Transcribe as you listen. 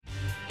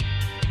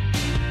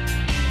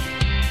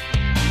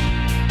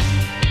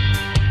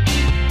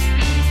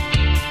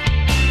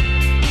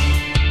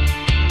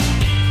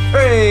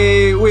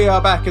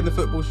are back in the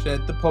Football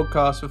Shed, the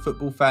podcast for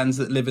football fans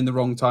that live in the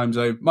wrong time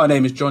zone. My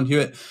name is John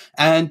Hewitt,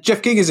 and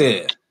Jeff King is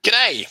here.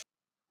 G'day.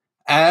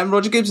 And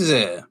Roger Gibbs is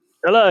here.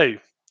 Hello.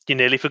 You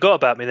nearly forgot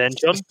about me then,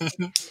 John.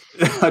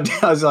 I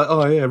was like,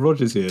 oh yeah,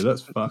 Roger's here.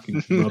 That's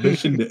fucking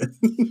rubbish, isn't it?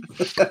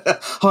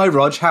 Hi,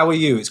 Rog. How are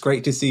you? It's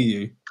great to see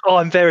you. Oh,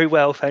 I'm very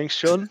well, thanks,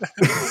 John.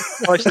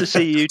 Nice to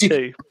see you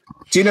too.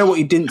 Do you know what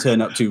you didn't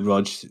turn up to,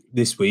 Rog,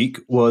 this week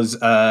was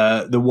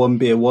the One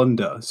Beer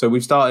Wonder. So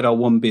we've started our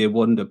One Beer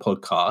Wonder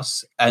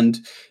podcast, and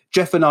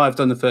Jeff and I have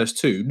done the first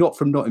two, not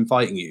from not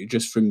inviting you,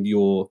 just from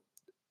your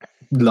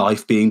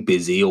life being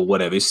busy or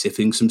whatever,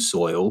 sifting some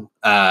soil.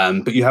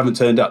 But you haven't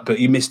turned up, but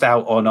you missed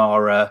out on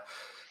our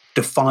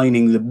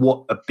defining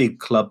what a big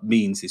club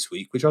means this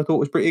week, which I thought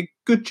was pretty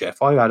good,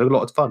 Jeff. I had a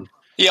lot of fun.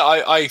 Yeah,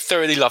 I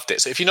thoroughly loved it.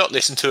 So if you're not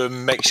listening to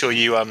them, make sure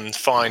you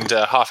find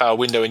a half-hour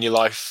window in your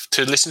life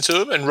to listen to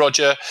them. And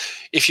Roger,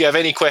 if you have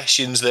any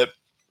questions that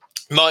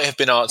might have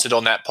been answered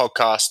on that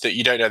podcast that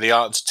you don't know the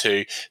answer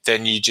to,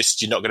 then you're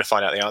not going to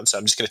find out the answer.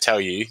 I'm just going to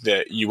tell you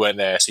that you weren't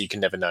there, so you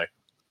can never know.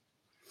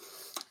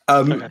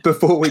 Okay.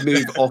 Before we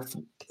move off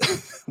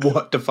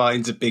what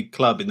defines a big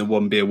club in the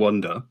One Beer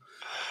Wonder,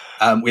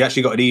 we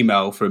actually got an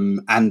email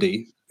from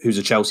Andy, who's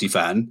a Chelsea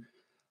fan.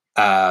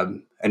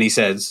 And he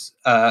says,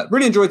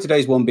 really enjoyed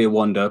today's One Beer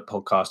Wonder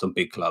podcast on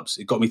big clubs.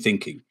 It got me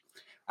thinking.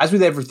 As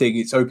with everything,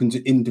 it's open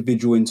to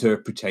individual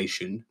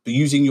interpretation, but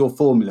using your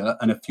formula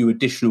and a few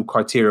additional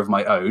criteria of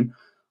my own,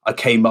 I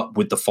came up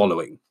with the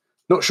following.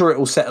 Not sure it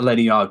will settle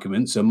any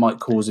arguments and might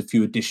cause a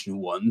few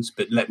additional ones,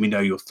 but let me know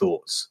your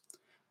thoughts.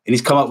 And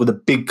he's come up with a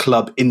big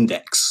club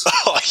index.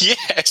 Oh,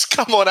 yes.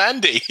 Come on,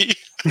 Andy.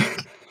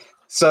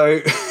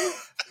 So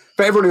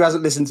for everyone who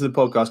hasn't listened to the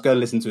podcast, go and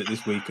listen to it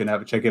this week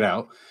and check it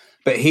out.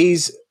 But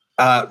he's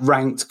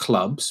ranked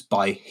clubs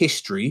by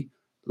history,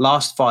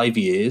 last 5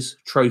 years,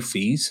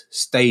 trophies,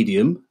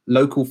 stadium,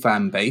 local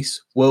fan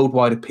base,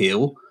 worldwide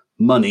appeal,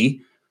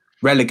 money,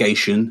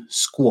 relegation,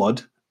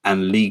 squad,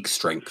 and league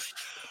strength.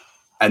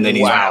 And then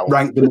he's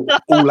ranked them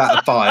all out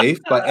of 5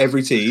 by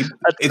every team.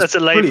 That's a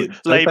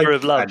labour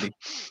of love. Andy.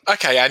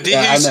 Okay, Andy,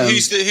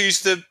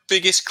 who's the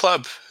biggest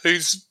club?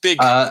 Who's big?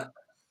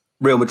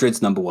 Real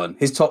Madrid's number 1.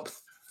 His top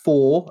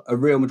 4 are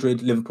Real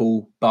Madrid,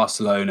 Liverpool,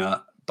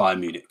 Barcelona, Bayern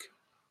Munich.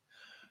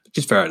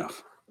 Just fair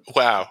enough.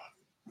 Wow.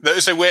 So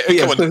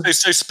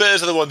so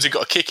Spurs are the ones who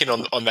got a kick in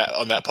on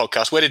that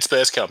podcast. Where did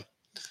Spurs come?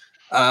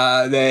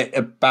 They're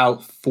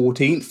about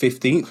 14th,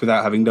 15th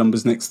without having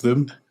numbers next to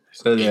them.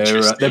 So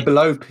they're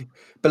below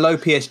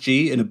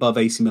PSG and above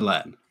AC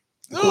Milan.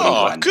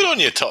 Oh, good on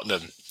you,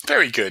 Tottenham.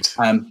 Very good.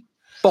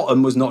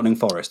 Bottom was Nottingham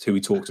Forest, who we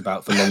talked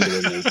about for longer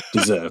than they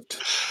deserved.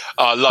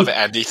 Oh, I love it,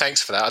 Andy.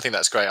 Thanks for that. I think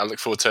that's great. I look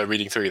forward to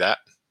reading through that.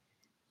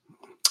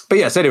 But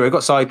yes, anyway, I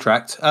got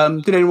sidetracked.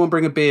 Did anyone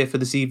bring a beer for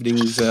this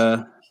evening's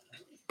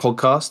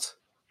podcast?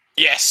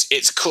 Yes,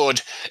 it's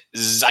called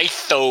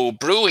Zytho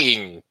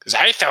Brewing.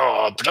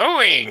 Zytho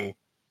Brewing.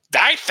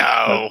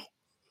 Zytho.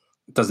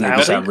 Doesn't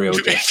even sound real.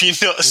 Have you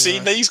not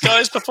seen these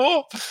guys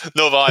before?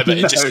 Nor have I, but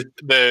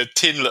the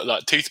tin looked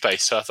like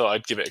toothpaste, so I thought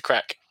I'd give it a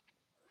crack.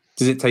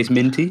 Does it taste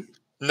minty?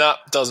 No,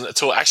 doesn't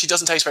at all. Actually,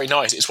 doesn't taste very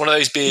nice. It's one of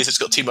those beers that's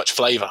got too much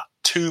flavour.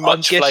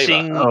 I'm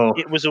guessing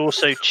it was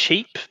also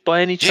cheap by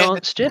any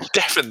chance, Jeff?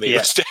 Definitely. Yeah.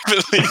 It's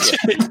definitely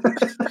cheap.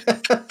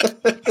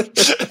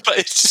 But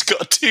it's just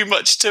got too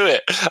much to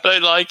it. I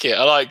don't like it.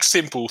 I like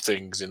simple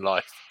things in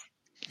life.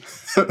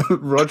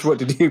 Rog, what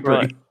did you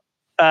bring?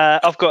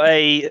 I've got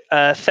a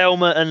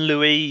Thelma and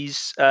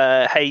Louise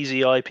hazy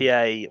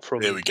IPA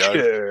from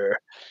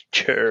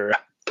Chur.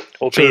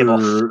 Or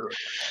Beermoth.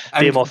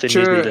 Beermoth in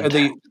New Zealand.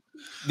 Are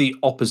the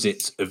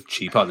opposite of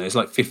cheap, aren't they? It's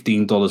like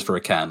 $15 for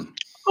a can.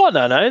 Oh,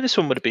 no. This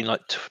one would have been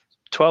like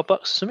 $12 or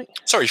something.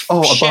 Sorry, a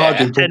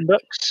bargain. $10. Are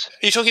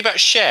you talking about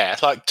share?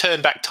 Like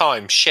turn back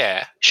time,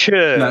 share?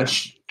 Chur. No,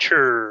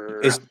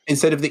 Chur.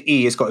 Instead of the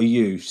E, it's got a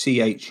U.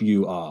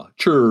 CHUR.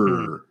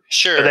 Chur.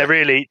 Sure. But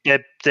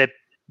they're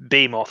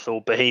Behemoth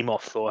or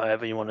Behemoth or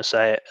however you want to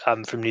say it,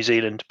 from New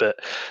Zealand, but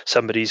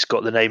somebody's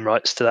got the name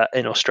rights to that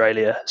in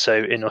Australia. So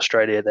in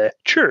Australia, they're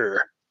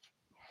Chur.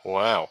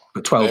 Wow.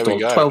 But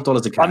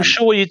 $12 a can. I'm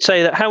sure you'd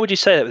say that. How would you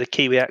say that with a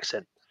Kiwi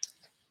accent?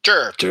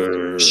 Chur.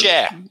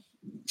 Share.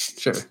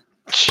 Sure.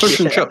 Push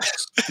and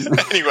chucks.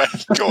 Anyway,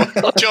 go on.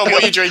 John,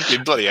 what are you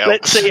drinking? Bloody hell.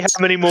 Let's see how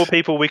many more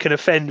people we can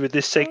offend with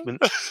this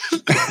segment.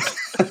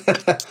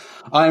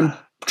 I'm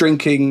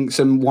drinking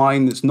some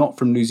wine that's not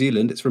from New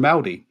Zealand. It's from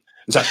Aldi.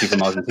 It's actually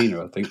from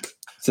Argentina, I think.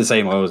 It's the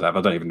same I always have.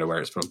 I don't even know where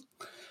it's from.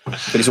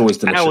 But it's always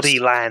delicious.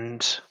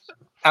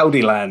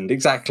 Aldi Land,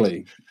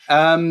 exactly.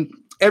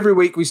 Every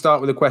week we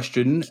start with a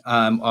question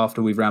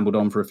after we've rambled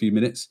on for a few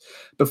minutes.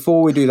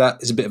 Before we do that,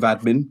 there's a bit of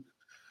admin.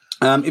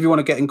 If you want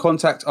to get in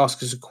contact,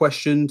 ask us a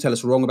question, tell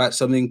us we're wrong about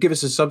something, give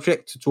us a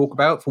subject to talk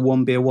about for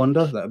One Beer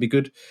Wonder. That would be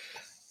good.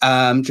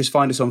 Just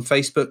find us on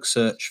Facebook,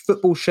 search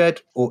Football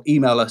Shed, or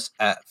email us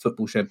at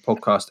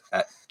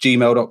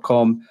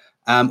footballshedpodcast@gmail.com.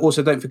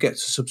 Also, don't forget to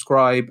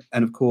subscribe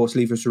and, of course,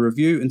 leave us a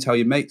review and tell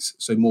your mates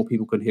so more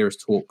people can hear us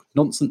talk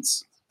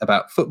nonsense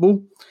about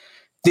football.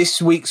 This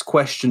week's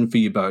question for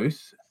you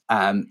both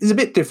is a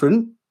bit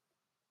different.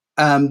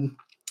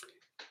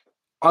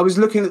 I was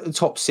looking at the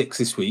top 6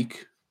 this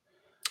week.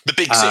 The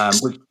big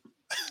 6.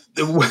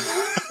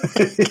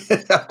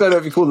 I don't know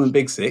if you call them the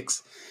big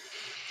 6.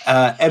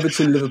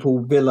 Everton,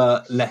 Liverpool,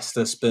 Villa,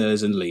 Leicester,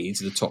 Spurs and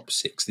Leeds are the top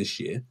 6 this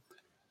year.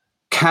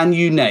 Can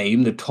you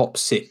name the top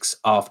 6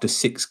 after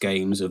 6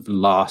 games of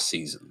last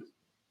season?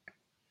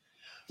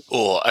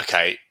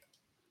 Okay.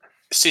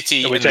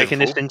 City. Are we taking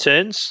this in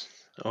turns?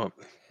 Oh,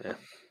 yeah.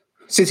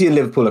 City and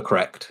Liverpool are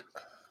correct.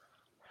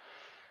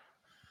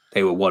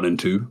 They were 1 and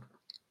 2.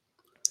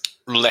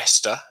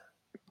 Leicester,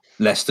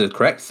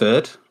 correct.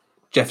 3rd.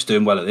 Jeff's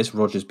doing well at this.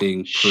 Roger's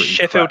being pretty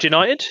Sheffield crap.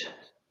 United?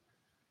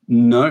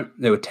 No,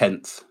 they were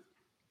 10th.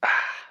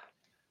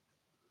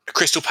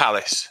 Crystal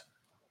Palace.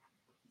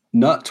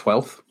 No,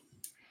 12th.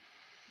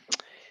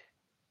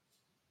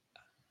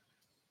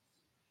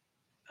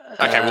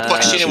 Okay, well,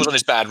 Pochettino was on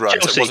his bad run,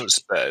 Chelsea. so it wasn't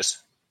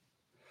Spurs.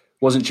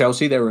 Wasn't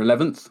Chelsea. They were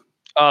 11th.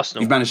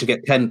 Arsenal. You've managed to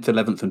get 10th,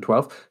 11th and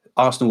 12th.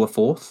 Arsenal were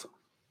 4th.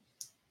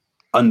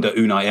 Under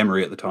Unai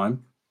Emery at the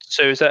time.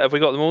 So have we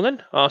got them all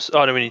then? No,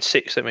 we need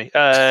 6, don't we?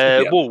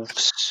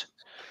 Wolves.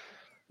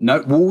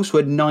 No, Wolves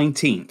were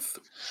 19th.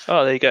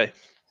 Oh, there you go.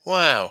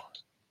 Wow.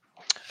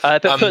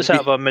 But put us out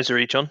of our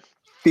misery, John.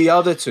 The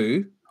other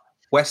 2,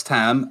 West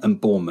Ham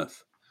and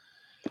Bournemouth.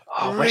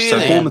 Oh, really? So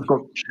Bournemouth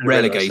got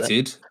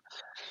relegated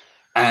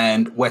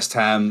and West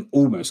Ham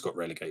almost got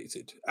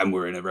relegated and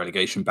we're in a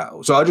relegation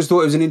battle. So I just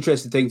thought it was an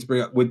interesting thing to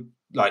bring up with,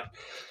 like,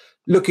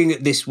 looking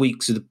at this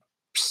week's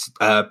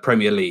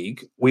Premier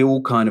League. We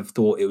all kind of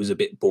thought it was a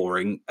bit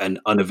boring and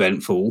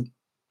uneventful,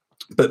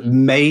 but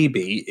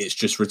maybe it's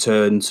just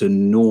returned to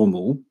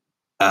normal.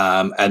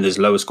 And there's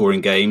lower scoring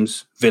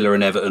games. Villa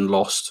and Everton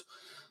lost.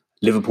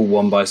 Liverpool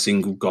won by a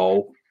single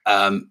goal.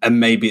 And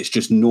maybe it's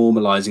just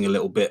normalising a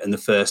little bit, and the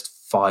first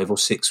 5 or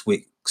 6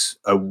 weeks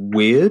are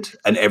weird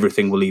and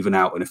everything will even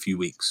out in a few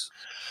weeks.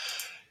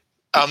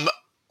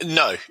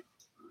 No.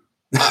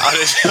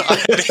 I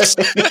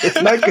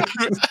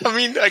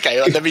mean, okay,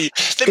 let me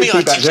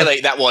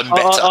articulate that one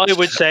better. I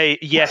would say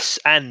yes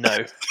and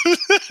no.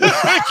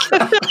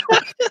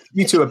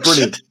 You two are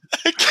brilliant.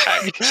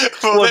 Okay.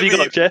 Well, what have you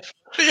got, Jeff?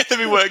 Let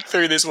me work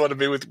through this one a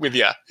bit with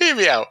you. Hear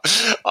me out.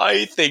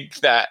 I think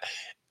that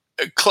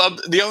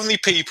the only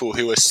people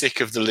who are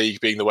sick of the league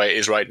being the way it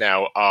is right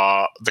now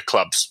are the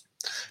clubs,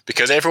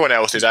 because everyone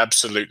else is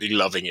absolutely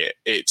loving it.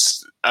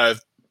 It's a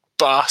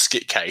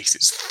basket case.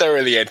 It's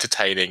thoroughly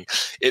entertaining.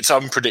 It's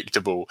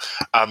unpredictable.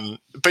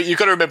 But you've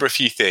got to remember a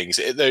few things.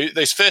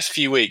 Those first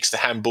few weeks, the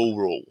handball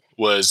rule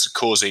was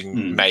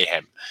causing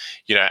mayhem,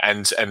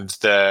 and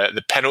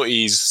the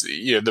penalties,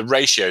 the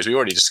ratios, we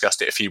already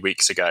discussed it a few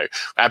weeks ago,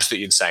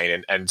 absolutely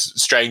insane. And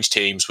strange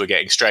teams were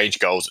getting strange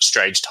goals at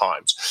strange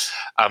times.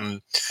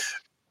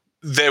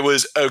 There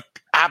was an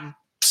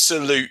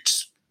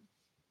absolute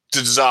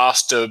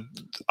disaster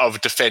of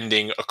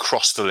defending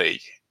across the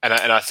league. And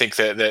I think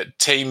that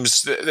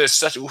teams,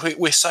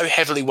 we're so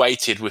heavily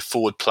weighted with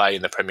forward play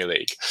in the Premier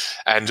League.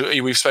 And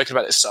we've spoken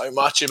about it so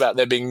much about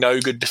there being no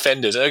good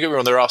defenders. And don't get me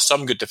wrong, there are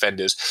some good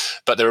defenders,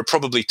 but there are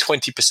probably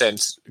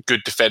 20%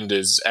 good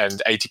defenders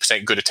and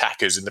 80% good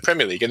attackers in the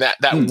Premier League. And that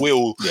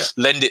will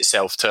lend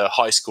itself to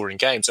high scoring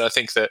games. And I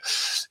think that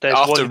there's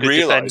one good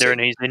defender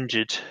and he's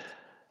injured.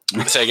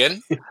 Say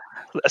again?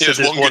 There's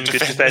one good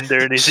defender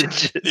and he's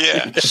injured.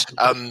 Yeah.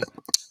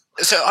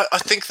 So I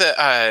think that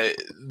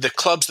the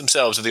clubs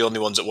themselves are the only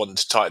ones that want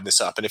to tighten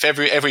this up. And if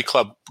every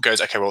club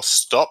goes, okay, well,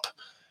 stop.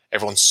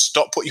 Everyone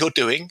stop what you're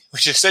doing,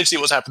 which is essentially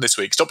what's happened this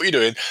week. Stop what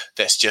you're doing.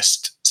 Let's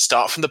just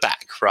start from the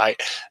back,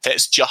 right?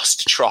 Let's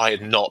just try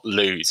and not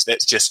lose.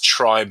 Let's just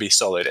try and be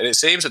solid. And it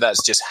seems that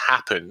that's just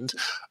happened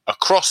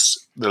across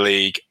the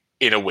league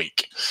in a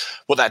week.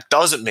 What that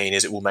doesn't mean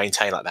is it will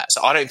maintain like that.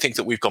 So I don't think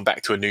that we've gone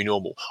back to a new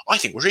normal. I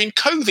think we're in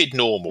COVID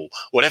normal,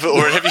 whatever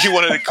you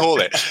wanted to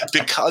call it,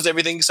 because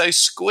everything's so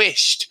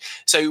squished.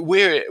 So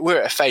we're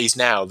at a phase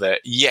now that,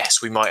 yes,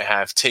 we might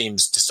have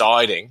teams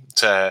deciding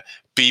to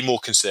be more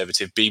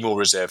conservative, be more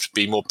reserved,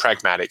 be more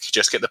pragmatic,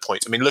 just get the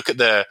points. I mean, look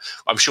at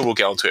I'm sure we'll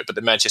get onto it, but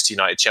the Manchester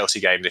United-Chelsea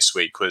game this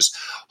week was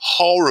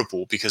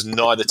horrible because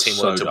neither team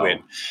wanted to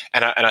win.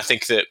 And I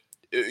think that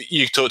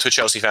you talk to a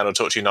Chelsea fan or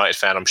talk to a United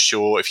fan, I'm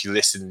sure if you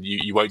listen,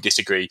 you won't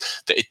disagree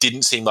that it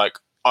didn't seem like,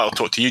 I'll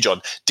talk to you,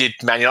 John, did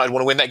Man United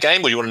want to win that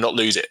game or do you want to not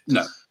lose it?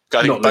 No.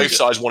 I think both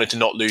sides wanted to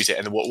not lose it,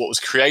 and what was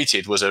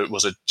created was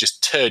a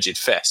just turgid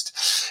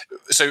fest.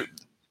 So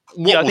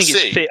I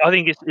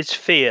think it's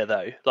fear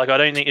though. Like I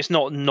don't think it's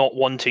not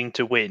wanting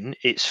to win.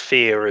 It's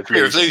fear of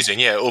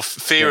losing. Or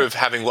fear of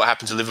having what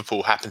happened to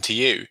Liverpool happen to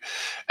you.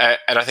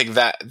 And I think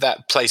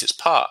that plays its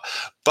part.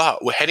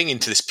 But we're heading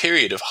into this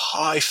period of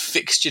high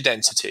fixture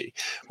density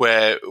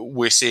where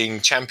we're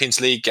seeing Champions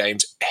League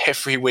games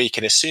every week.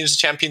 And as soon as the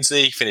Champions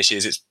League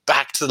finishes, it's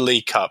back to the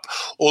League Cup,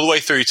 all the way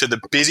through to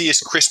the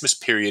busiest Christmas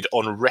period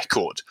on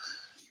record.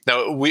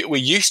 Now, we're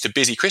used to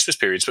busy Christmas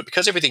periods, but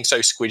because everything's so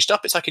squidged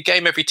up, it's like a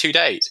game every 2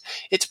 days.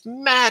 It's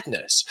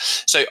madness.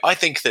 So I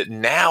think that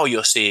now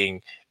you're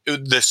seeing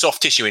the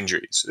soft tissue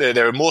injuries.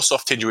 There are more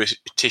soft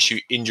tissue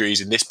injuries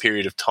in this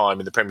period of time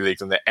in the Premier League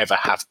than there ever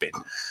have been.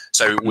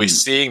 So we're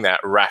seeing that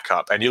rack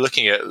up. And you're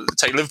looking at,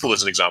 take Liverpool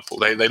as an example.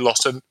 They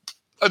lost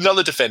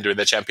another defender in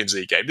their Champions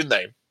League game, didn't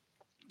they?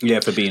 Yeah,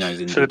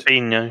 Fabinho's injured.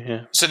 Fabinho,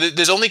 yeah. So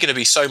there's only going to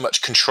be so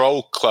much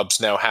control clubs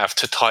now have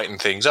to tighten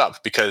things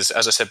up because,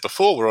 as I said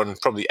before, we're on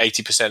probably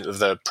 80% of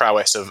the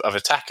prowess of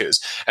attackers.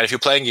 And if you're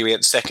playing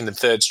against second and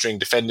third string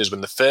defenders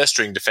when the first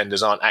string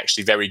defenders aren't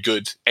actually very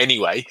good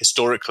anyway,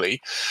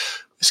 historically,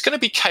 it's going to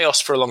be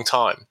chaos for a long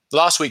time.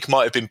 Last week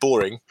might have been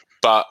boring,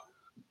 but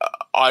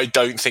I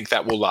don't think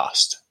that will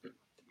last.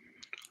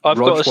 I've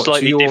Rog, got a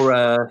slightly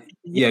different...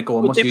 go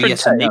on. What's your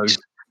yes and no?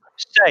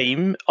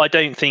 Same. I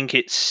don't think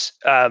it's...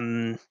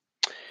 I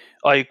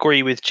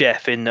agree with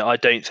Jeff in that I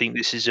don't think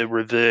this is a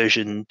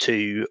reversion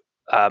to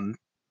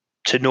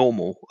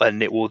normal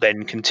and it will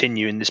then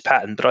continue in this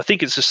pattern. But I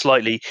think it's a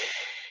slightly...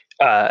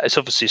 it's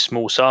obviously a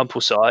small sample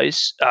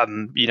size,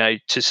 to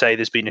say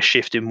there's been a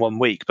shift in 1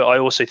 week. But I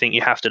also think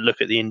you have to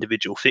look at the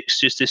individual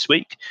fixtures this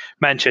week.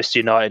 Manchester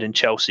United and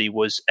Chelsea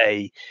was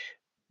a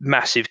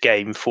massive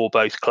game for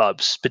both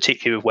clubs,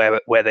 particularly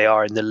where they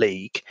are in the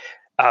league.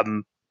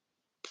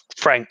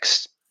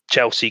 Frank's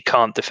Chelsea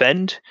can't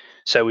defend.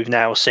 So we've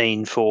now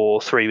seen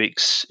for 3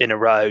 weeks in a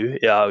row,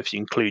 if you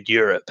include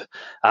Europe,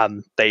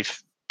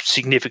 they've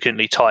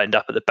significantly tightened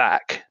up at the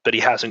back, but he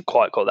hasn't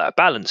quite got that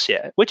balance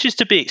yet, which is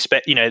to be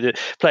expected. The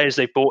players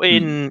they've brought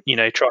in,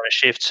 trying to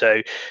shift,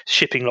 so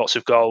shipping lots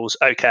of goals.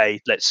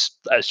 Okay, let's,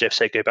 as Jeff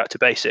said, go back to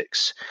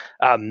basics.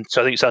 So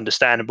I think it's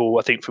understandable.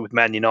 I think with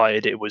Man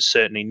United, it was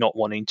certainly not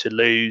wanting to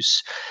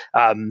lose.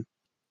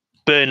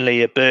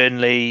 Burnley.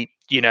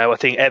 I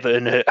think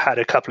Everton had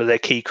a couple of their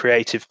key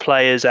creative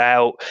players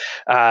out.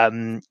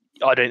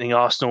 I don't think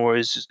Arsenal are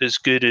as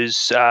good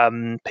as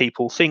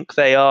people think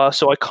they are.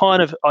 So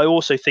I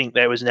also think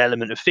there was an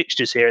element of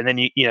fixtures here. And then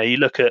you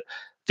look at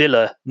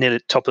Villa near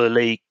the top of the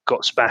league,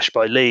 got smashed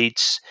by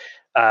Leeds.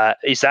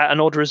 Is that an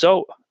odd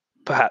result?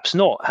 Perhaps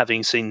not,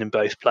 having seen them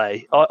both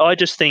play. I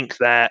just think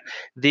that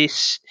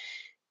this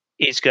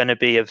is going to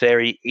be a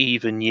very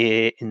even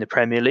year in the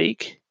Premier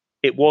League.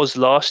 It was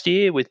last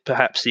year, with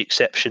perhaps the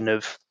exception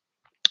of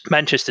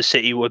Manchester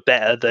City were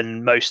better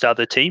than most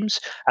other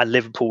teams, and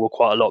Liverpool were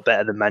quite a lot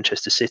better than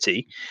Manchester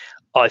City.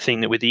 I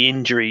think that with the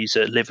injuries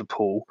at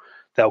Liverpool,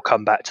 they'll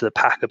come back to the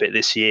pack a bit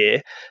this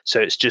year.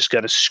 So it's just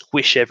going to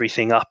squish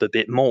everything up a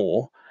bit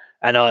more.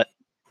 And I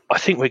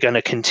think we're going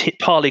to continue,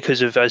 partly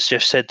because of, as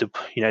Jeff said,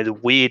 the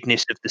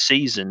weirdness of the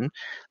season.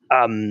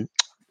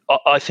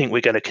 I think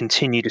we're going to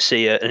continue to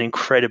see an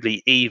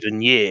incredibly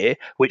even year,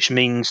 which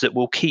means that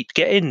we'll keep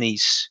getting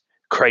these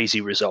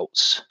crazy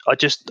results. I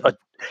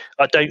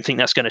don't think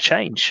that's going to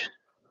change.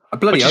 I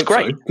bloody hope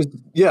great. So,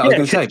 I was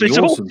going to say, it'd be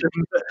awesome.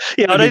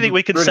 I don't think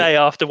we can say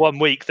after 1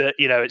 week that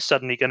it's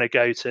suddenly going to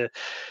go to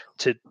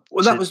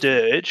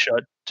dirge.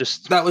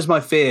 That was my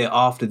fear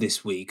after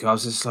this week. I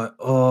was just like,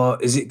 oh,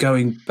 is it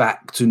going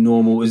back to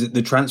normal? Is it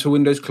the transfer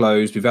window's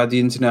closed? We've had the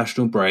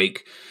international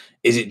break.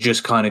 Is it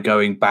just kind of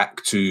going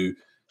back to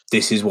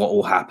this is what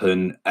will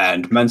happen,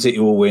 and Man City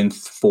will win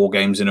 4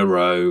 games in a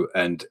row,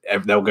 and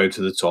they'll go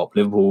to the top.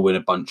 Liverpool will win a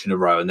bunch in a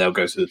row, and they'll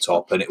go to the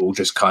top, and it will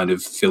just kind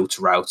of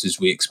filter out as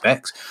we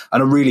expect.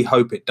 And I really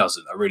hope it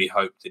doesn't. I really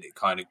hope that it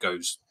kind of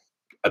goes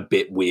a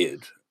bit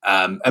weird.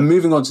 And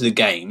moving on to the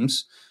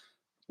games,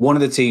 one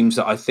of the teams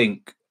that I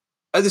think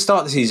at the start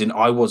of the season,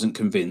 I wasn't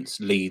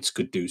convinced Leeds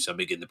could do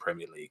something in the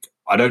Premier League.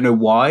 I don't know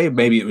why.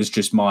 Maybe it was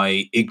just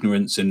my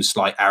ignorance and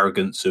slight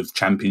arrogance of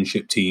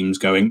championship teams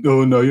going,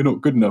 oh, no, you're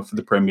not good enough for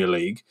the Premier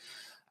League.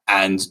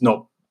 And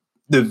not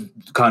the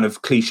kind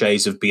of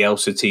cliches of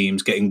Bielsa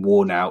teams getting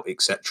worn out,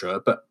 etc.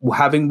 But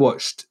having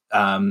watched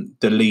the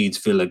Leeds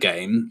Villa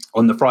game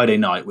on the Friday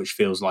night, which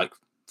feels like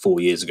 4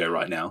 years ago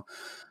right now,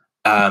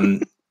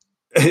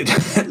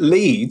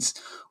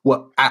 Leeds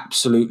were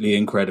absolutely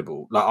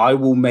incredible. Like, I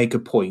will make a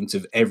point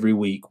of every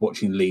week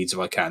watching Leeds if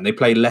I can. They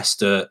play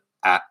Leicester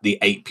at the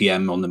 8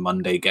 p.m. on the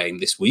Monday game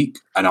this week,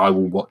 and I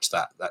will watch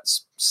that.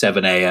 That's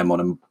 7 a.m. on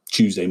a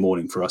Tuesday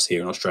morning for us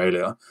here in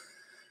Australia.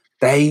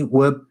 They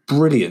were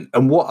brilliant.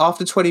 And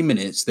after 20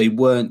 minutes, they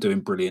weren't doing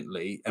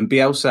brilliantly. And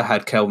Bielsa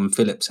had Kelvin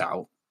Phillips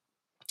out,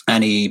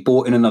 and he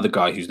brought in another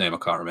guy whose name I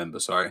can't remember,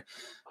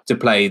 to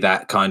play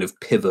that kind of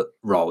pivot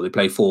role. They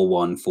play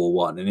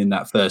 4-1-4-1. And in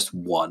that first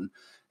one,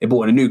 they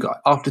brought in a new guy.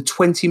 After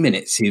 20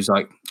 minutes, he was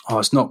like, oh,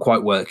 it's not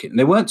quite working. And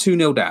they weren't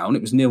 2-0 down.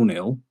 It was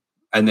 0-0.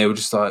 And they were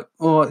just like,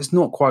 oh, it's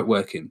not quite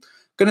working.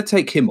 Going to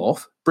take him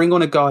off, bring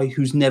on a guy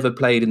who's never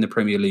played in the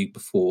Premier League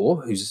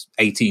before, who's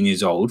 18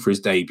 years old for his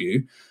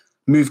debut,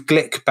 move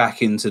Glick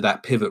back into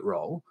that pivot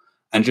role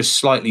and just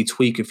slightly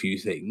tweak a few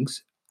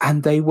things.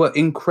 And they were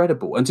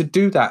incredible. And to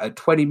do that at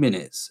 20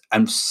 minutes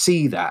and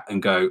see that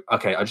and go,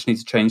 okay, I just need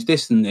to change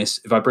this and this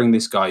if I bring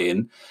this guy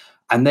in.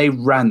 And they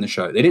ran the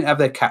show. They didn't have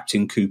their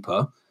captain,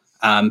 Cooper.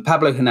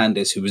 Pablo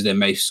Hernandez, who was their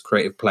most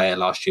creative player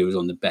last year, was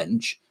on the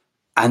bench.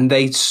 And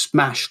they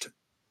smashed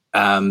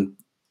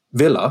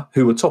Villa,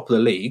 who were top of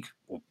the league,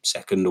 or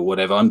second or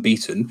whatever,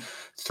 unbeaten,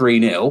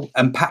 3-0,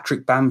 and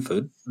Patrick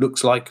Bamford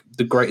looks like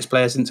the greatest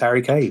player since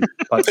Harry Kane.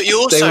 Like, but you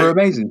also, they were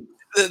amazing.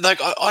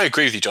 Like, I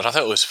agree with you, John. I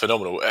thought it was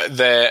phenomenal.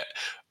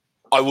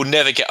 I will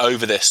never get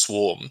over their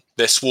swarm.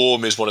 Their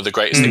swarm is one of the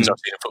greatest things I've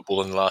seen in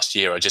football in the last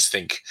year. I just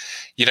think,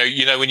 you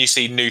know, when you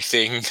see new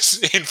things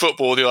in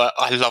football, you're like,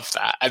 I love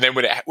that. And then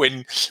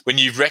when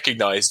you've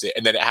recognised it,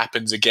 and then it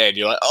happens again,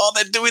 you're like, oh,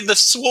 they're doing the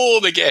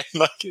swarm again.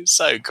 Like, it's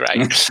so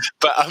great.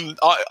 But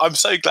I'm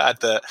so glad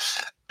that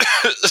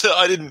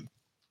I didn't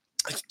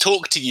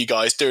talk to you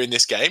guys during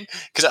this game,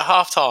 because at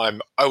halftime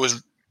I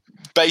was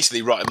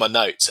basically writing my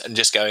notes and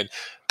just going,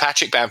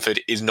 Patrick Bamford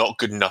is not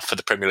good enough for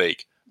the Premier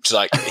League. It's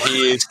like,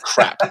 he is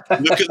crap.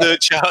 Look at the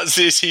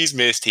chances he's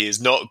missed. He is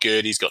not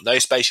good. He's got no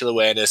spatial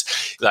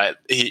awareness. Like,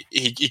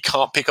 he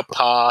can't pick a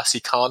pass. He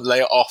can't lay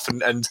it off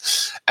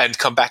and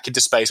come back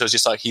into space. I was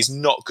just like, he's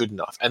not good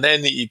enough. And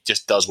then he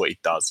just does what he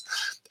does.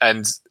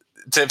 And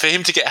for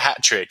him to get a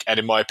hat trick, and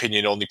in my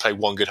opinion only play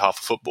one good half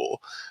of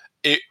football,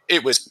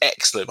 it was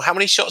excellent. How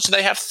many shots did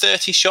they have?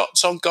 30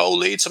 shots on goal,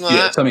 Leeds, something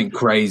like that? Something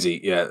crazy.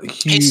 Yeah,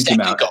 huge his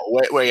second amount. goal,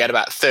 where he had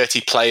about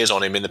 30 players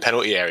on him in the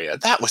penalty area,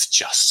 that was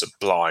just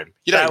sublime.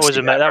 That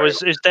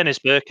was Dennis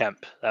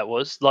Bergkamp. That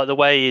was like the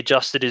way he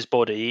adjusted his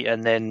body,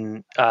 and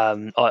then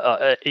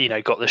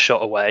I got the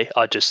shot away.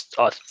 I just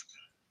thought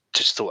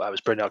that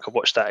was brilliant. I could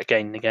watch that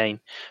again and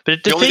again.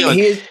 But the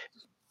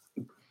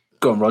thing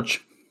go on, Rog.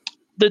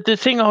 The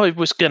thing I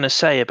was going to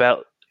say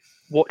about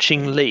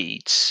watching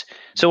Leeds.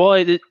 So one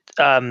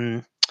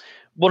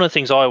of the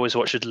things I always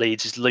watch with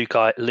Leeds is Luke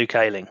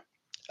Ayling.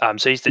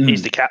 So he's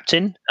the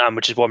captain,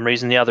 which is one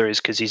reason. The other is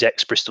because he's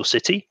ex-Bristol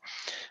City.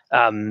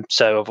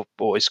 So I've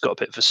always got a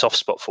bit of a soft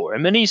spot for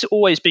him. And he's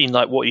always been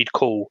like what you'd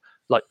call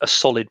like a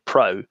solid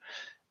pro,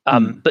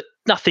 but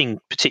nothing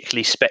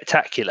particularly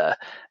spectacular.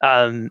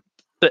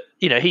 But,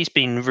 he's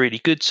been really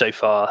good so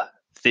far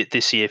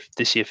this year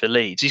for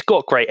Leeds. He's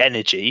got great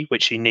energy,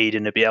 which you need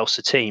in a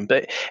Bielsa team.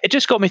 But it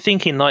just got me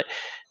thinking, like,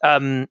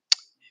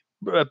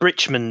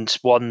 Richmond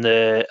won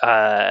the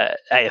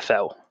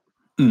AFL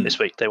this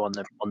week. They won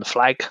the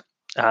flag,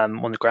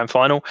 won the grand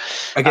final.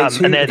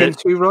 Against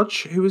who, Rog?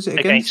 Who was it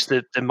against?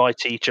 Against the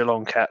mighty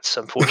Geelong Cats,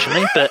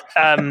 unfortunately. But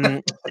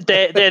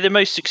they're the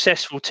most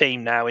successful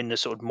team now in the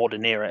sort of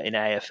modern era in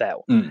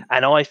AFL.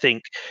 And I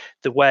think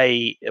the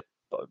way,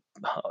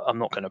 I'm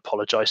not going to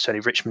apologise to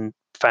any Richmond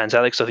fans,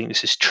 Alex, I think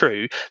this is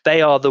true.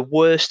 They are the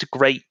worst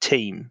great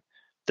team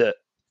that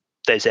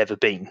there's ever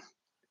been.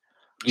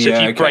 So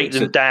if you break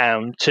them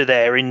down to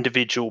their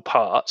individual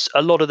parts,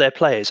 a lot of their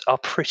players are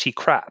pretty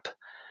crap.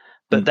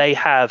 But they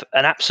have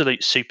an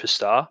absolute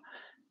superstar,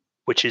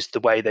 which is the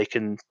way they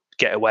can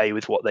get away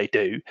with what they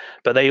do.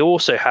 But they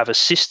also have a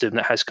system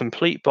that has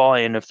complete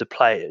buy-in of the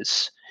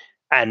players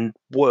and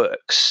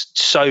works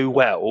so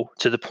well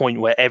to the point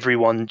where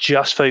everyone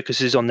just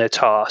focuses on their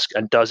task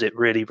and does it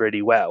really,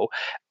 really well.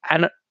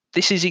 And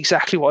this is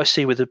exactly what I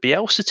see with the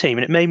Bielsa team.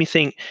 And it made me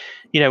think,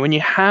 when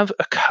you have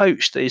a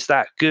coach that is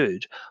that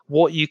good,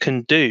 what you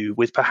can do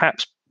with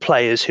perhaps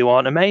players who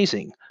aren't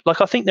amazing.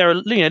 Like, I think there are,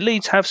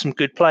 Leeds have some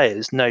good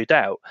players, no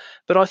doubt,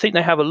 but I think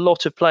they have a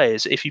lot of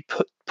players. If you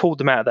pulled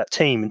them out of that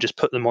team and just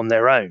put them on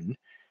their own,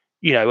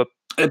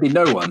 there'd be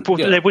no one.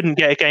 They wouldn't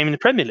get a game in the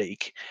Premier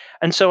League.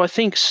 And so I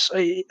think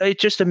it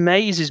just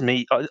amazes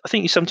me. I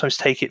think you sometimes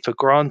take it for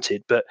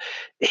granted, but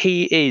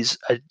he is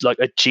a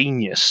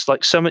genius.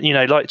 Like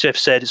like Jeff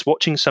said, it's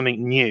watching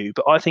something new,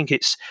 but I think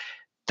it's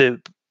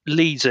the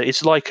Leeds.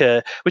 It's like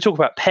we talk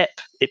about Pep,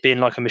 it being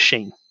like a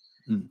machine.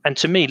 And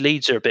to me,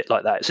 Leeds are a bit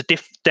like that.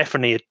 It's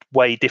definitely a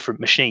way different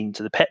machine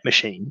to the Pep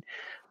machine,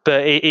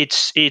 but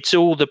it's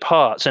all the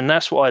parts. And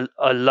that's what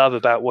I love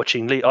about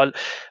watching Leeds. I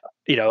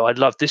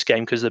love this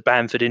game because of the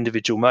Bamford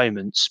individual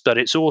moments, but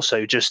it's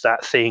also just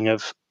that thing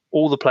of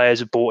all the players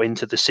have bought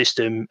into the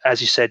system. As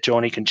you said,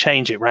 John, he can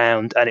change it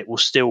round and it will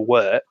still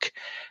work.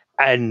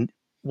 And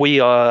we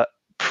are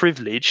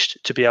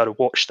privileged to be able to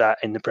watch that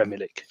in the Premier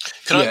League.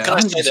 Can I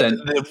say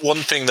that the one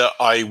thing that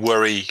I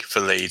worry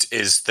for Leeds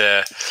is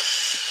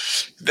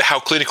how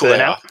clinical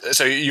they are.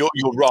 So you're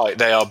right,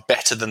 they are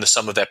better than the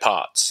sum of their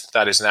parts.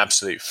 That is an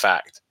absolute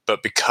fact.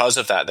 But because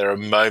of that, there are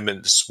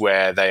moments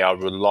where they are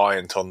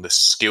reliant on the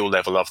skill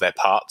level of their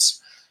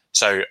parts.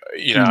 So,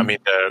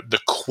 the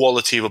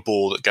quality of a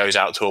ball that goes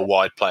out to a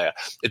wide player,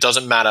 it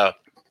doesn't matter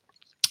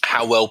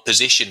how well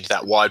positioned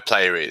that wide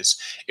player is.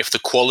 If the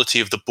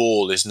quality of the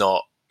ball is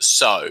not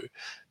so,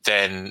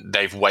 then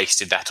they've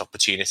wasted that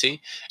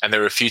opportunity. And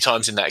there were a few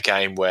times in that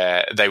game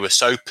where they were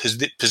so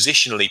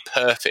positionally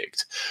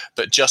perfect,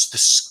 but just the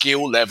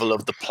skill level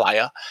of the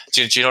player,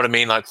 do you know what I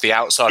mean? Like the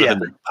outside of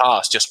the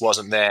pass just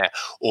wasn't there,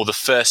 or the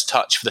first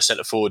touch for the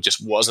centre forward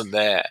just wasn't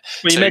there.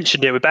 Well, you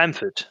mentioned it with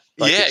Bamford.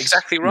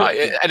 Exactly right.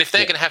 Yeah. And if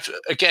they're going to have,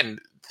 again,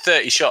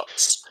 30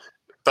 shots,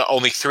 but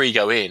only 3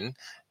 go in,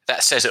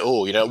 that says it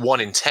all. 1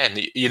 in 10,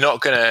 you're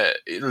not going to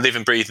live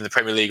and breathe in the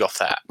Premier League off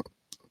that.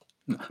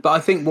 But I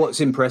think what's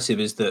impressive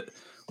is that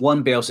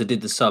Bielsa did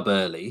the sub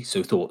early,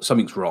 so thought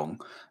something's wrong.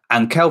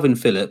 And Calvin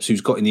Phillips,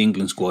 who's got in the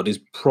England squad, is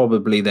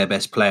probably their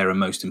best player and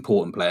most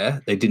important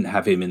player. They didn't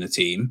have him in the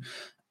team.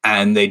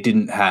 and they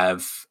didn't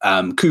have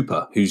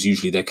Cooper, who's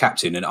usually their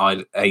captain,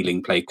 and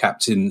Ayling played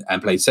captain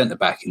and played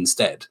centre-back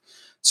instead.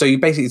 So you're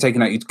basically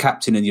taking out your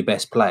captain and your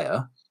best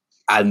player,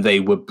 and they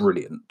were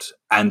brilliant.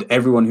 And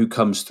everyone who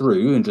comes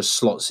through and just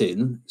slots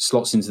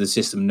into the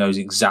system, knows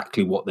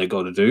exactly what they've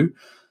got to do.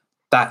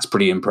 That's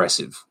pretty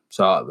impressive.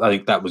 So I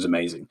think that was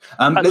amazing.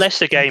 That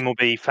Leicester game will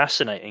be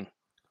fascinating.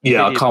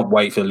 Yeah, I can't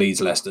wait for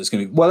Leeds Leicester. It's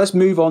going to be, well, let's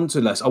move on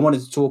to Leicester. I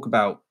wanted to talk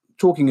about,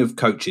 talking of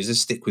coaches, let's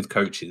stick with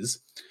coaches.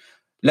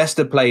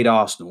 Leicester played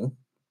Arsenal,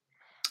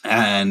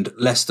 and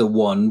Leicester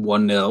won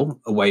 1-0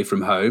 away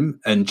from home,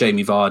 and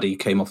Jamie Vardy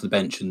came off the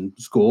bench and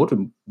scored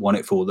and won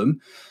it for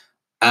them.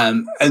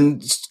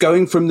 And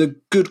going from the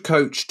good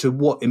coach to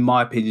what, in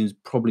my opinion, is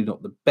probably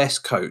not the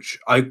best coach.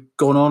 I've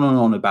gone on and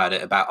on about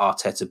it, about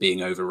Arteta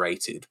being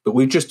overrated. But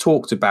we've just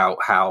talked about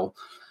how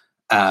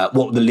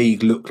what the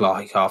league looked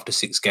like after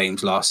 6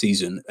 games last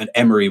season. And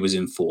Emery was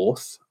in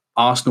 4th.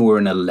 Arsenal were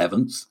in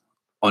 11th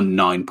on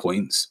 9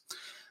 points.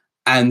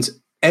 And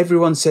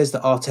everyone says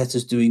that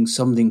Arteta's doing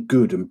something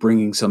good and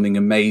bringing something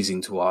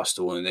amazing to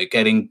Arsenal, and they're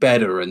getting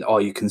better, and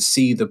you can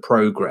see the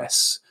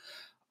progress.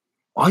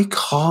 I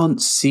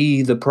can't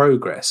see the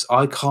progress.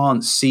 I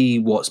can't see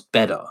what's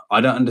better.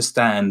 I don't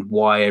understand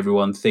why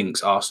everyone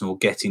thinks Arsenal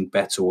getting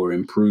better or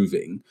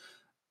improving.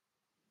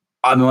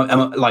 I'm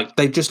like,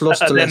 they just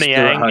lost to Leicester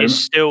at home.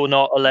 Is still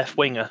not a left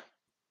winger.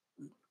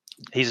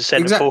 He's a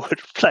centre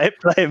forward. Play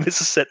him as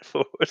a centre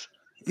forward.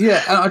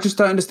 Yeah, and I just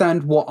don't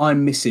understand what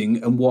I'm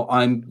missing and what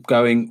I'm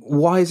going.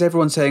 Why is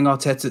everyone saying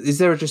Arteta? Is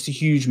there just a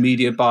huge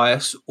media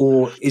bias,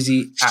 or is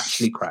he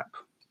actually crap?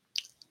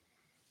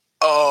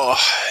 Oh,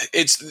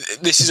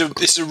 this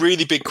is a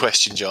really big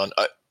question, John.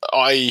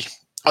 I'd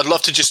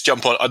love to just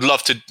jump on. I'd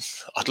love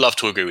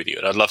to agree with you,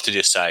 and I'd love to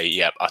just say,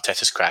 yeah,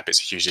 Arteta's crap.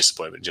 It's a huge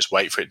disappointment. Just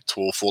wait for it to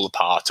all fall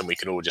apart, and we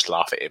can all just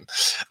laugh at him.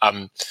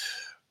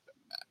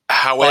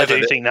 However,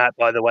 I do think that,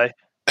 by the way,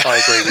 I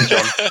agree with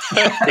John.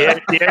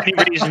 the only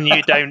reason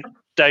you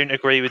don't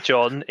agree with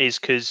John is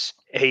because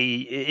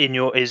he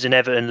is an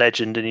Everton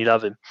legend and you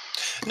love him.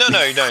 No.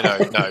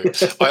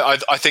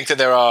 I think that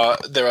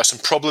there are some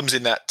problems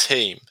in that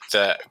team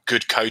that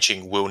good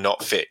coaching will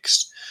not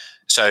fix.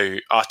 So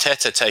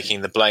Arteta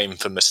taking the blame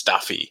for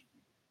Mustafi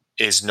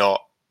is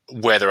not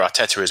whether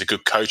Arteta is a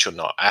good coach or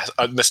not.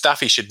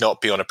 Mustafi should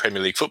not be on a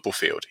Premier League football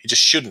field. He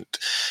just shouldn't.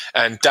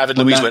 And David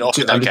Luiz went off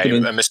in that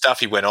game, and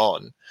Mustafi went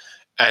on.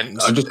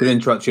 And I'm just going to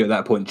interrupt you at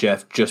that point,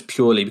 Jeff, just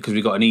purely because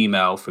we got an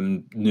email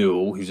from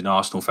Newell, who's an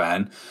Arsenal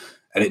fan,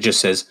 and it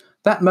just says,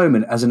 that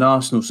moment as an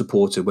Arsenal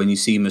supporter when you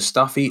see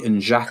Mustafi and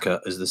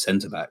Xhaka as the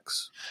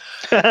centre-backs.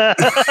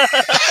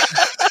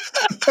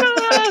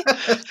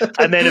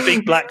 And then a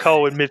big black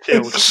hole in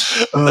midfield.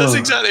 That's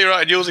exactly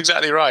right. Yours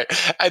exactly right.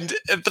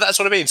 But that's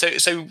what I mean.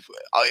 So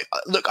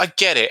I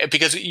get it,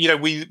 because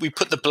we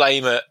put the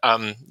blame at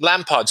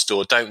Lampard's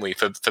door, don't we,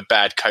 for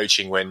bad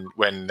coaching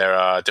when there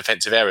are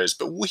defensive errors.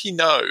 But we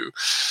know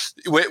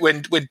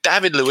when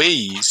David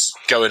Luiz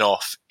going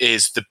off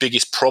is the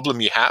biggest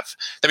problem you have.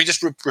 Let me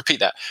just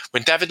repeat that.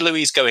 When David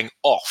Luiz going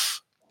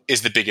off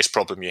is the biggest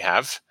problem you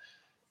have,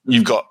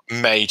 you've got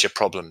major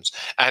problems.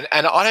 And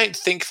I don't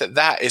think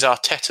that is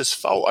Arteta's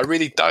fault. I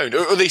really don't.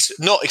 Or at least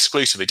not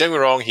exclusively. Don't get me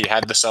wrong, he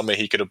had the summer,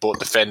 he could have bought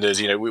defenders.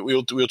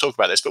 We'll talk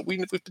about this, but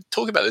we've been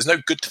talking about there's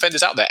no good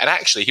defenders out there. And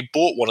actually, he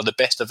bought one of the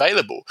best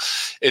available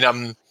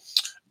in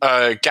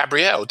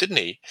Gabriel, didn't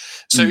he?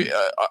 So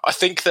I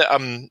think that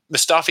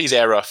Mustafi's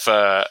error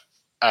for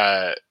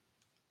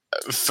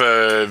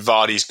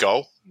Vardy's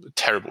goal,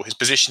 terrible. His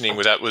positioning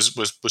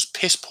was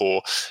piss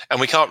poor,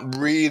 and we can't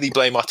really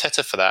blame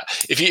Arteta for that.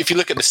 If you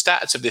look at the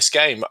stats of this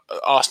game,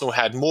 Arsenal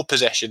had more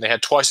possession. They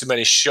had twice as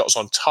many shots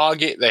on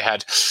target. They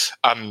had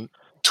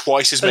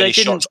twice as many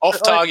shots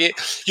off target.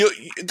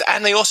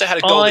 And they also had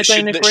a goal that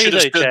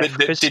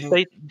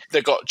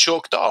got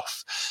chalked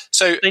off.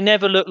 So they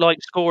never looked like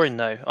scoring,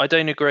 though. I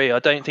don't agree. I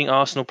don't think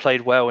Arsenal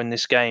played well in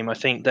this game. I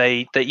think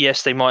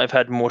yes, they might have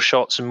had more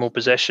shots and more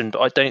possession,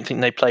 but I don't think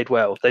they played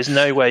well. There's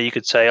no way you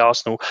could say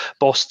Arsenal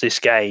bossed this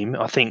game.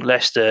 I think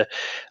Leicester,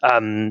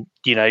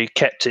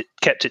 kept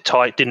it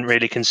tight, didn't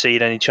really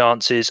concede any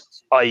chances.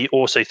 I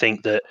also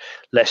think that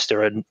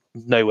Leicester are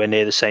nowhere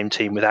near the same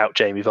team without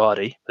Jamie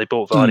Vardy. They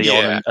brought Vardy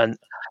on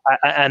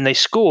and they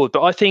scored.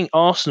 But I think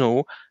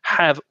Arsenal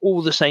have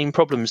all the same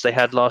problems they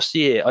had last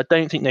year. I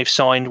don't think they've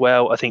signed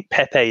well. I think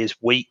Pepe is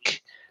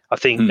weak. I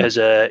think as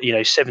a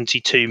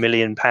 £72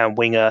 million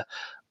winger,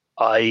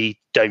 I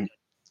don't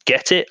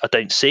get it. I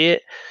don't see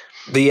it.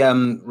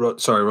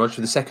 Sorry,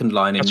 Roger. The second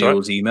line in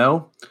Neil's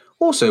email.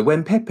 Also,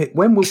 when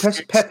will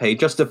Pepe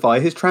justify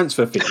his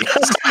transfer fees?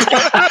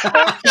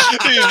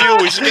 You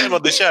always get him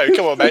on the show.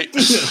 Come on, mate.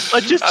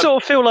 I just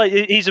sort of feel like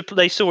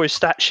they saw his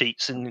stat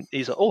sheets and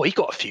he's like, oh, he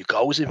got a few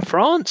goals in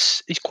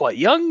France. He's quite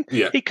young.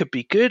 Yeah. He could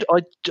be good.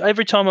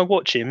 Every time I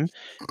watch him,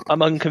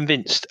 I'm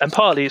unconvinced. And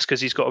partly it's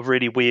because he's got a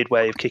really weird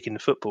way of kicking the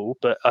football,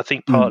 but I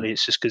think partly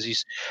it's just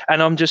because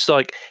and I'm just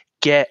like,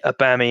 get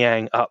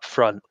Aubameyang up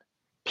front,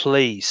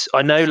 please.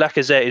 I know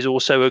Lacazette is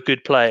also a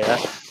good player,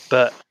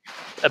 but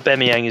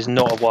Aubameyang is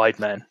not a wide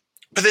man.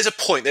 But there's a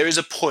point. There is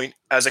a point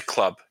as a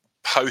club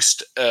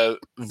post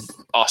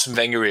Arsene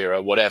Wenger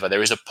era, whatever.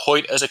 There is a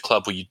point as a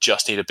club where you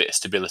just need a bit of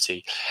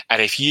stability.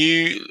 And if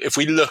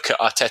we look at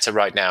Arteta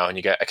right now and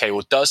you go, okay,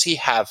 well, does he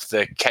have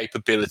the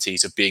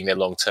capabilities of being there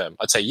long term?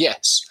 I'd say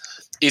yes.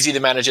 Is he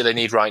the manager they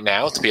need right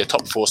now to be a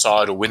top 4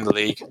 side or win the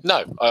league?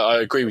 No, I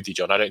agree with you,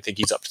 John. I don't think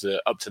he's up to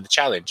the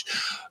challenge.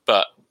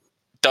 But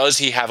does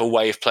he have a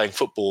way of playing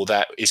football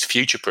that is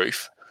future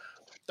proof?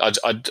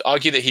 I'd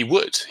argue that he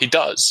would. He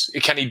does.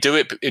 Can he do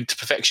it to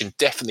perfection?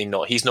 Definitely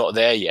not. He's not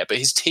there yet, but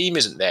his team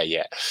isn't there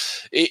yet.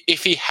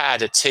 If he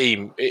had a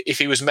team, if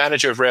he was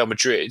manager of Real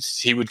Madrid,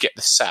 he would get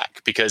the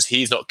sack because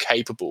he's not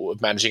capable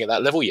of managing at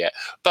that level yet.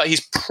 But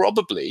he's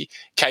probably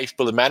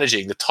capable of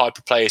managing the type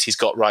of players he's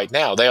got right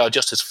now. They are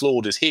just as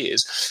flawed as he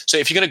is. So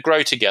if you're going to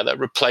grow together,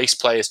 replace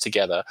players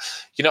together,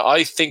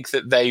 I think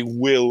that they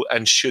will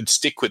and should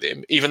stick with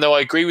him, even though I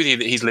agree with you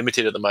that he's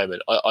limited at the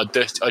moment. I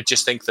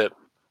just think that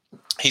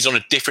he's on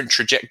a different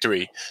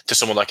trajectory to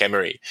someone like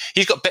Emery.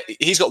 He's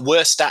got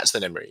worse stats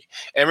than Emery.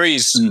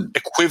 Emery's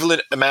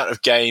equivalent amount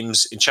of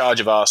games in charge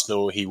of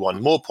Arsenal. He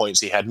won more points.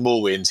 He had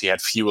more wins. He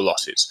had fewer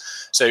losses.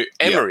 So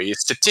Emery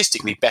is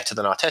statistically better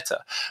than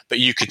Arteta. But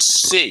you could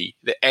see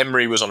that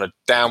Emery was on a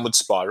downward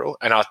spiral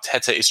and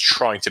Arteta is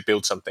trying to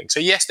build something. So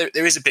yes,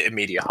 there is a bit of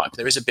media hype.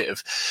 There is a bit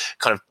of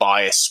kind of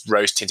bias,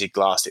 rose-tinted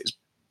glasses.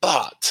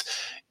 But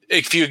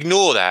if you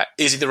ignore that,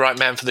 is he the right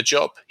man for the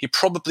job? He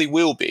probably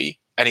will be.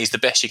 And he's the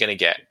best you're going to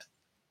get.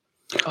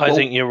 I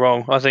think you're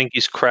wrong. I think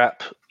he's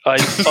crap. I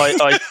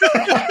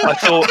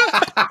thought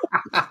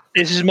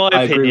this is my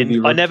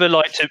opinion. I never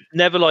liked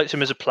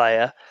him as a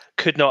player.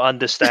 Could not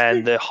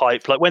understand the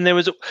hype. Like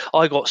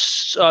I got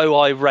so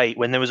irate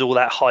when there was all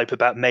that hype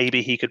about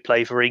maybe he could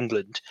play for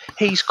England.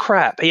 He's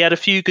crap. He had a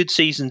few good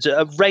seasons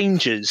at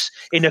Rangers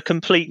in a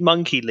complete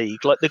monkey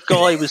league. Like the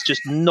guy was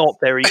just not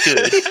very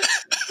good.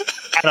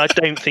 And I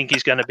don't think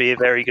he's going to be a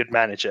very good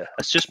manager.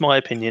 That's just my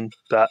opinion,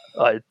 but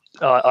I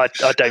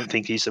don't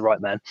think he's the right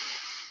man.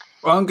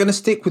 Well, I'm going to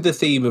stick with the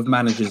theme of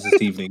managers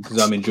this evening because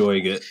I'm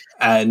enjoying it.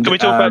 And can we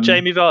talk about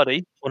Jamie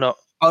Vardy or not?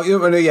 Oh,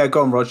 yeah,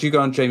 go on, Rog. You go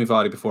on Jamie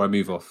Vardy before I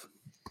move off.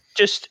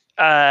 Just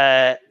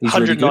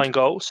 109 really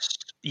goals.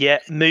 Yeah,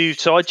 moved.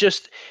 So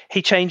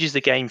he changes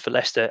the game for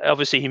Leicester.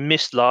 Obviously, he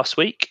missed last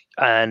week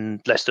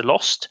and Leicester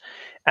lost.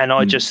 And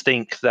I just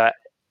think that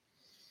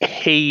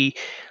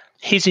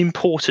his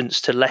importance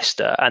to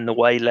Leicester and the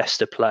way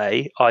Leicester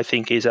play, I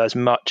think, is as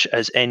much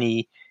as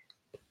any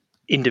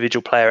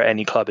individual player at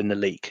any club in the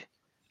league.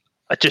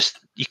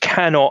 You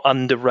cannot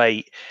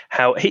underrate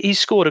how he's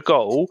scored a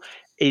goal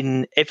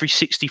in every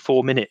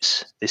 64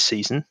 minutes this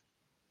season.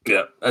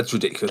 Yeah, that's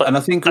ridiculous. And I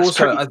think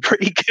also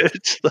pretty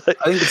good.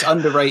 I think it's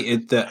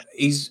underrated that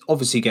he's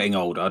obviously getting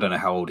older. I don't know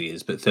how old he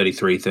is, but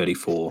 33,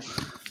 34.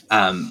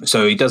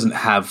 So he doesn't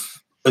have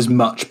as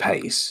much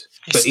pace,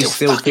 but he's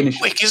still finishing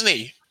quick, isn't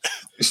he?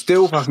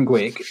 Still fucking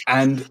quick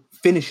and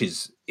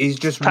finishes. He's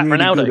just really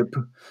Ronaldo.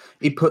 good.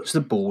 He puts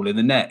the ball in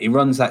the net. He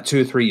runs that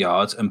 2 or 3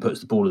 yards and puts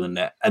the ball in the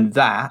net, and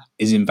that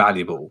is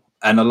invaluable.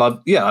 And I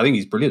think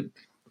he's brilliant.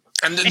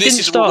 And he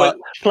didn't start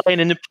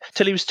playing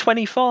till he was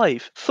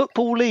 25.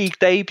 Football League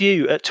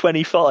debut at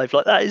 25.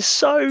 Like, that is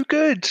so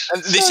good.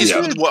 And this is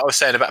what I was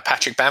saying about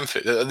Patrick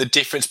Bamford. The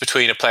difference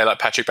between a player like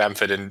Patrick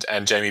Bamford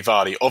and Jamie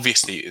Vardy,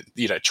 obviously,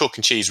 chalk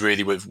and cheese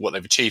really with what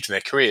they've achieved in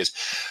their careers.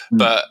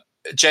 But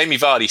Jamie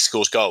Vardy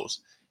scores goals.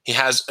 He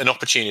has an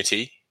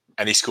opportunity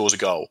and he scores a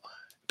goal.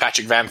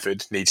 Patrick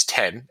Bamford needs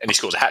 10 and he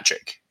scores a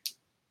hat-trick.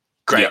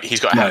 Great, he's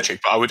got a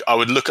hat-trick. But I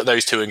would look at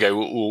those two and go,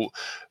 well,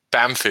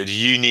 Bamford,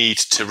 you need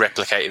to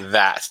replicate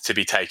that to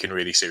be taken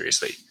really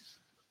seriously.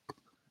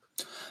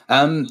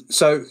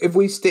 So if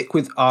we stick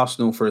with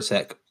Arsenal for a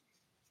sec,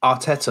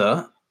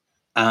 Arteta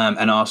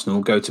and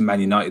Arsenal go to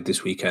Man United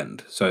this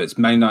weekend. So it's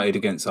Man United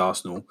against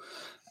Arsenal.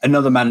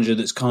 Another manager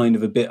that's kind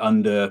of a bit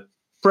under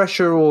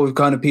pressure or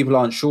kind of people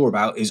aren't sure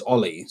about is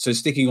Ollie. So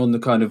sticking on the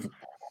kind of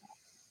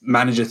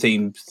manager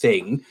theme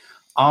thing,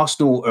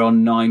 Arsenal are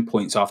on 9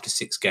 points after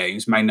 6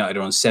 games. Man United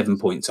are on 7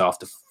 points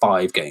after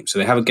 5 games. So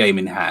they have a game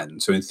in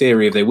hand. So in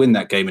theory, if they win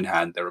that game in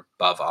hand, they're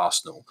above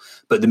Arsenal.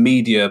 But the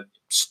media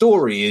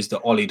story is that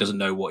Ollie doesn't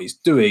know what he's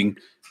doing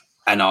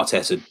and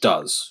Arteta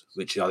does,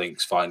 which I think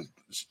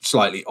is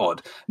slightly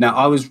odd.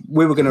 Now,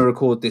 we were going to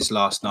record this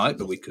last night,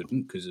 but we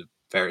couldn't because of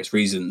various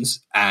reasons.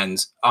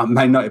 And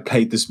Man United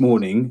played this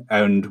morning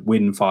and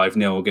win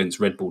 5-0 against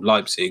Red Bull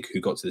Leipzig,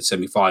 who got to the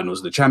semi-finals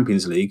of the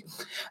Champions League.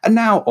 And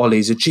now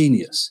Ollie's a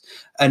genius.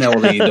 And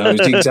Ollie knows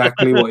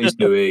exactly what he's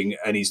doing.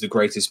 And he's the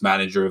greatest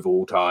manager of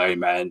all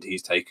time. And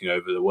he's taking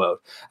over the world.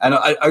 And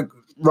I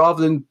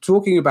rather than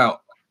talking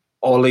about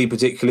Ollie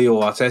particularly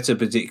or Arteta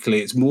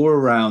particularly, it's more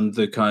around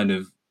the kind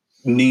of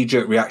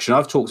knee-jerk reaction.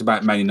 I've talked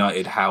about Man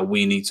United, how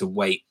we need to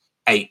wait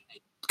 8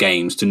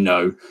 games to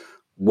know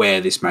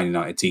where this Man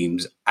United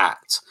team's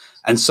at.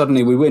 And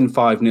suddenly we win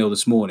 5-0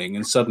 this morning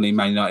and suddenly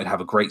Man United have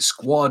a great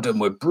squad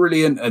and we're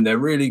brilliant and they're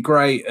really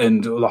great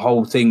and the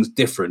whole thing's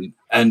different.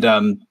 And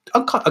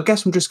I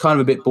guess I'm just kind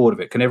of a bit bored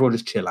of it. Can everyone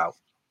just chill out?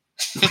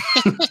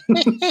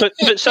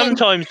 but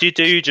sometimes you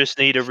do just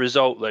need a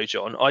result though,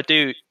 John.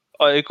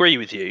 I agree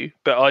with you,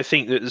 but I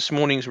think that this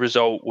morning's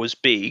result was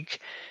big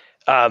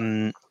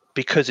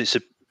because it's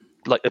a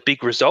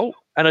big result.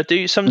 And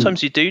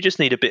sometimes you do just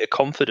need a bit of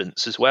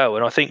confidence as well.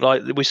 And I think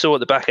like we saw at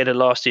the back end of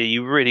last year,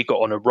 you really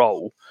got on a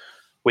roll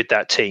with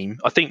that team.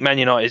 I think Man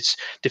United's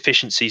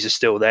deficiencies are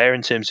still there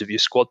in terms of your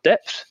squad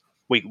depth.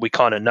 We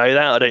kind of know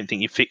that. I don't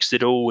think you fixed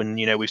it all. And,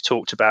 we've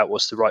talked about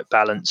what's the right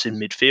balance in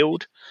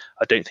midfield.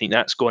 I don't think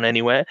that's gone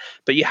anywhere.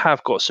 But you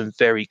have got some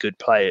very good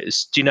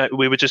players.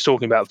 We were just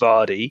talking about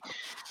Vardy.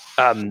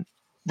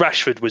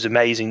 Rashford was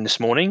amazing this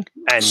morning.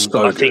 And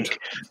I think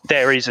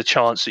there is a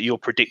chance that your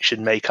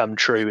prediction may come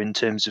true in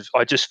terms of,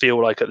 I just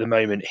feel like at the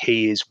moment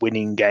he is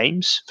winning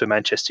games for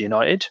Manchester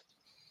United,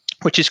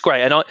 which is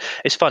great. And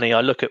it's funny,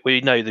 we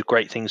know the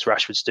great things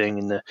Rashford's doing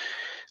in the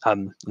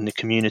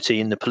community,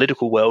 in the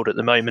political world at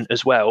the moment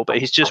as well. But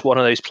he's just one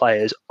of those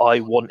players.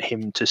 I want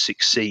him to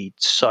succeed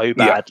so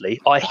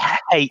badly. Yeah. I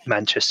hate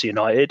Manchester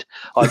United.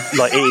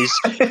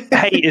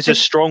 Hate is a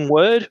strong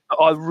word. But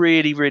I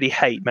really, really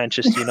hate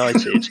Manchester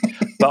United.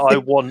 But I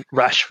want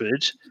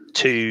Rashford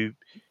to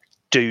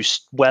do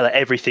well at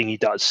everything he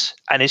does,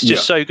 and it's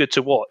just so good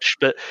to watch.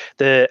 But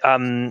the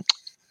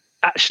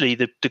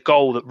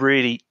goal that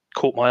really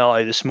caught my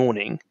eye this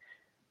morning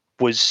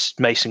was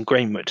Mason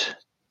Greenwood.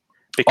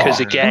 Because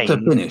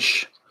again,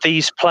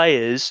 these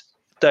players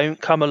don't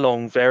come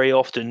along very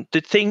often. The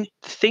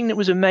thing that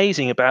was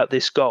amazing about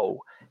this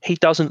goal, he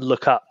doesn't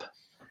look up.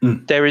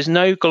 There is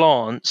no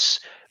glance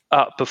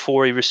up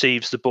before he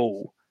receives the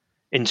ball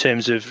in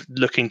terms of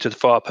looking to the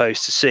far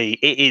post to see.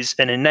 It is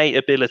an innate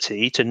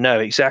ability to know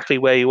exactly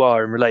where you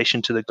are in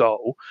relation to the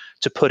goal,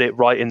 to put it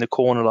right in the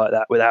corner like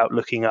that without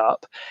looking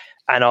up.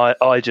 And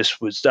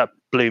that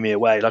blew me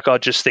away. I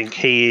just think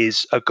he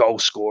is a goal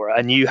scorer,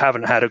 and you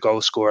haven't had a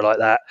goal scorer like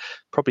that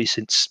probably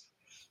since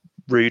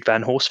Ruud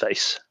van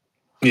Horseface.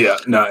 Yeah,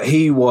 no,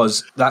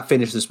 that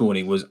finish this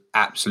morning was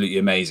absolutely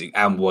amazing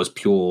and was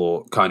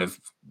pure kind of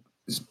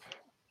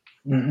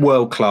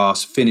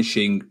world-class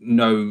finishing,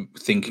 no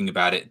thinking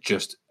about it,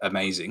 just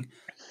amazing.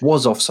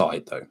 Was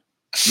offside though.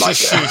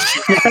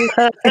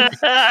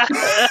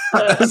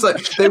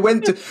 They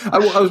went to. I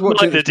was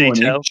watching the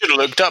detail. Should have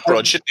looked up,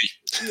 Rod, shouldn't he?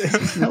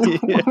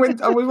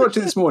 I was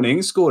watching this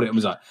morning, scored it, and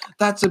was like,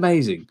 "That's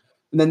amazing."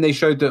 And then they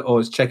showed that I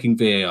was checking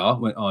VAR.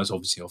 Went, "Oh, it's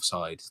obviously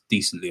offside,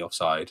 decently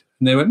offside."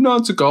 And they went, "No,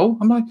 it's a goal."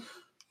 I'm like,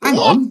 "Hang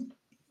on."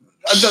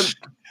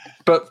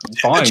 But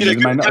fine.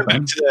 Going back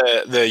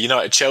to the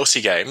United Chelsea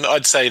game,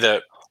 I'd say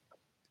that.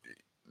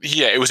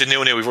 Yeah, it was a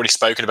 0-0. We've already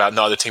spoken about.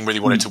 Neither team really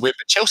wanted to win,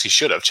 but Chelsea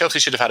should have. Chelsea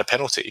should have had a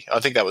penalty.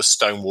 I think that was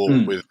stonewall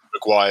with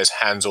Maguire's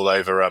hands all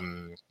over.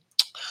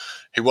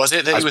 Who was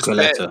it? That he was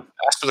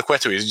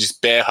Aspilicueta. He was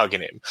just bear hugging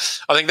him.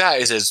 I think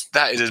that is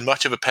as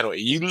much of a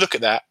penalty. You look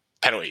at that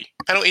penalty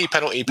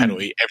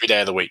every day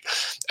of the week,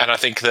 and I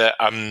think that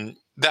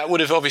that would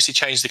have obviously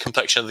changed the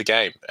complexion of the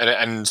game.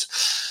 And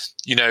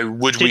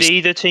did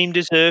either team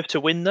deserve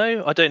to win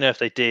though? I don't know if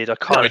they did. I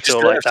kind of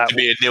feel like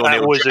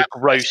that was a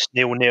gross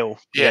 0-0.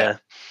 Yeah.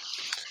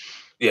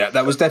 Yeah,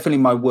 that was definitely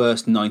my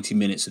worst 90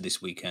 minutes of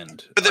this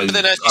weekend. But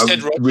then as you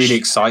said, Rog, really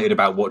excited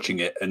about watching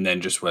it, and then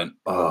just went,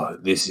 "Oh,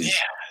 this is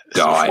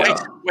dire."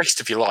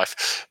 Waste of your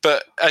life.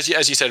 But as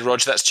you said, Rog,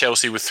 that's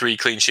Chelsea with 3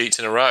 clean sheets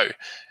in a row,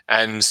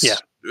 and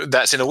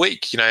that's in a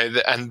week.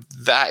 And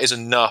that is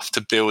enough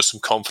to build some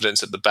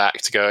confidence at the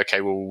back to go,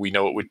 okay, well, we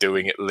know what we're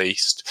doing at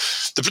least.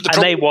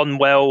 They won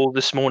well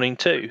this morning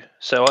too.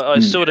 So I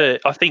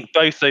think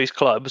both those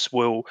clubs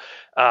will,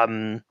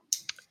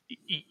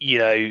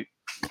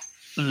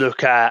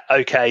 look at,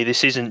 okay,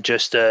 this isn't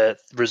just a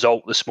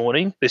result this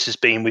morning.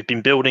 We've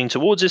been building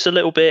towards this a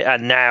little bit,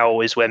 and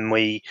now is when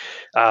we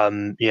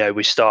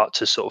start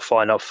to sort of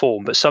find our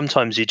form. But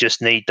sometimes you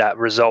just need that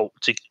result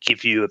to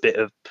give you a bit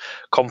of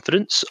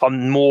confidence.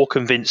 I'm more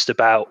convinced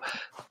about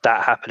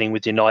that happening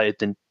with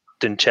United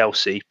than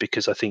Chelsea,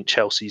 because I think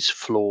Chelsea's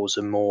flaws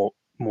are more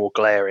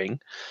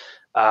glaring.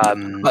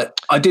 But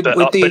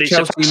it's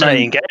a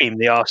fascinating game,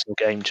 the Arsenal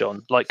game,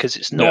 John. Because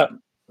it's not. Yeah.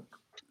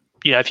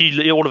 If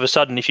you all of a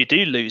sudden, if you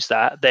do lose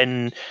that,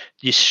 then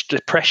the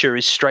pressure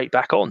is straight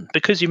back on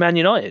because you're Man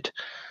United.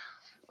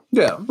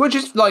 Yeah, which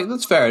is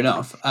that's fair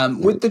enough.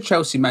 With the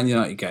Chelsea Man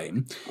United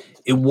game,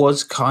 it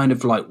was kind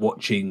of like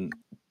watching,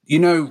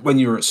 when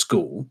you're at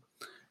school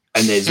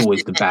and there's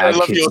always the bad kids. I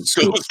love your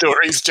school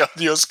stories, John,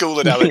 your school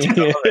analogy.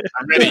 I'm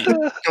ready. Go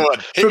on,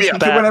 hit me up.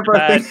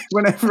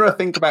 Whenever I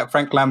think about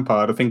Frank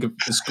Lampard, I think of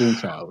a school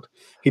child.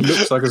 He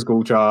looks like a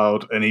school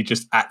child and he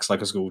just acts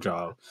like a school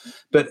child.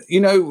 But,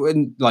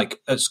 when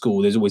at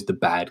school, there's always the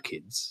bad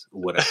kids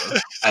or whatever.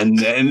 and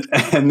then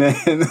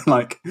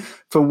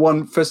for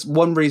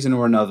one reason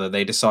or another,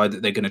 they decide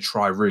that they're going to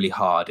try really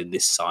hard in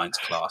this science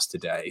class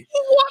today.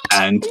 What?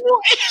 And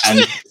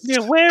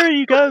where are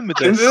you going with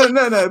this?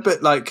 No,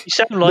 but you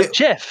sound like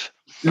Jeff.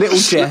 Little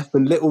Jeff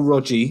and little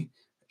Rogie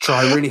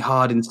try really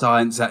hard in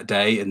science that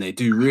day and they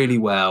do really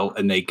well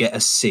and they get a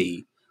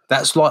C.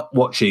 That's like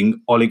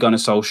watching Ole Gunnar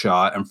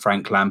Solskjaer and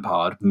Frank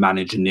Lampard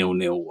manage a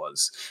 0-0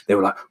 was. They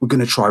were like, we're going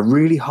to try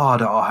really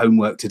hard at our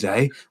homework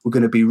today. We're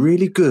going to be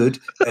really good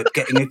at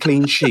getting a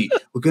clean sheet.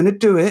 We're going to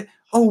do it.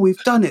 "Oh,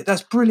 we've done it.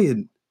 That's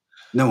brilliant."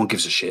 No one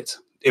gives a shit.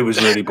 It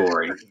was really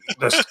boring.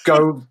 Let's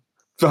go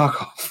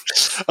fuck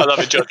off. I love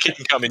it, John. Keep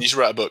them coming. You should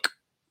write a book.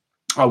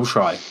 I will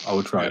try.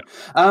 Yeah.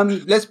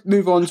 Let's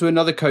move on to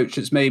another coach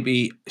that's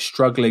maybe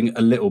struggling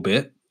a little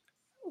bit.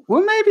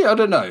 Well, maybe, I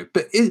don't know.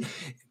 But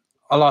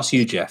I'll ask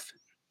you, Jeff.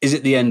 Is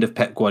it the end of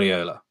Pep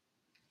Guardiola?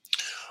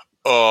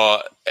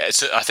 I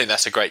think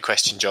that's a great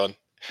question, John.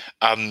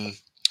 I'm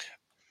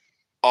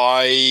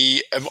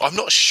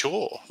not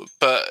sure,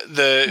 but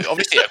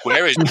obviously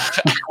Aguero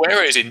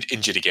is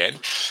injured again.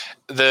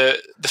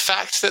 The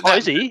fact that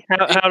is he?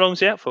 How long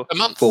is he out for? A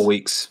month, 4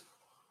 weeks,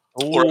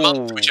 or a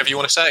month, whichever you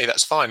want to say.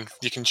 That's fine.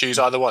 You can choose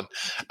either one.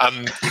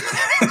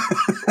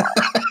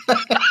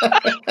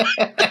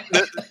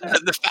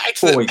 The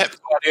fact that Pep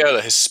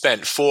Guardiola has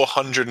spent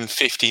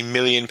 £450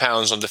 million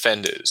on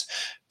defenders,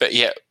 but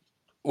yet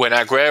when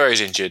Aguero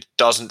is injured,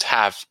 doesn't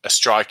have a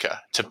striker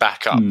to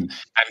back up, and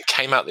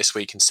came out this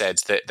week and said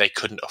that they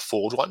couldn't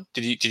afford one.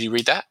 Did you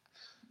read that?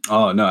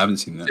 Oh no, I haven't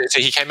seen that.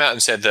 So he came out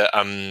and said that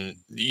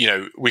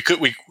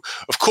we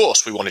of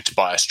course we wanted to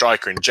buy a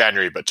striker in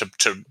January, but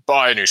to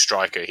buy a new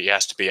striker, he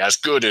has to be as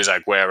good as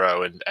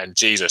Aguero and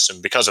Jesus,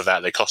 and because of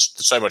that, they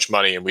cost so much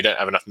money, and we don't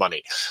have enough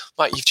money.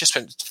 Like, you've just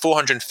spent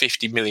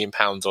 £450 million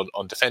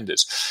on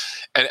defenders,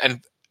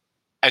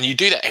 and you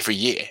do that every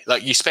year.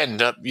 Like, you spend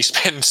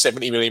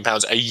 £70 million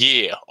a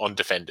year on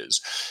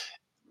defenders,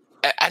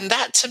 and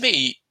that, to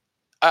me.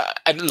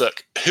 And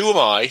look, who am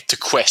I to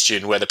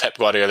question whether Pep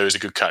Guardiola is a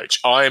good coach?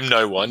 I am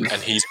no one,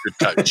 and he's a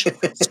good coach.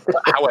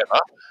 However,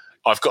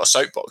 I've got a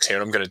soapbox here,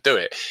 and I'm going to do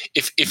it.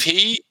 If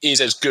he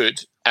is as good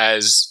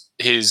as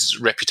his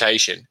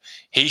reputation,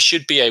 he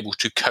should be able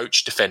to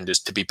coach defenders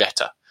to be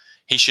better.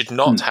 He should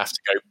not have to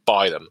go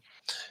buy them.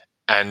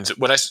 And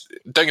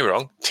don't get me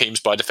wrong, teams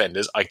buy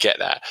defenders, I get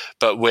that.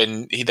 But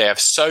when they have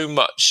so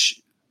much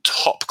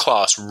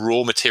top-class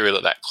raw material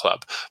at that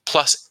club,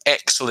 plus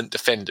excellent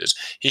defenders,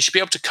 he should be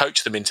able to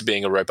coach them into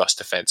being a robust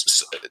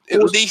defence.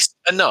 At least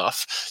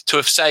enough to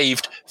have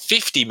saved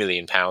 £50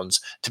 million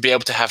to be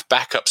able to have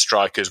backup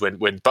strikers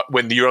when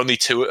your only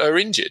two are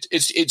injured.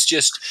 It's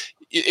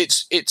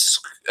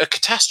a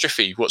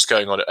catastrophe what's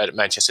going on at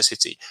Manchester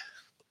City.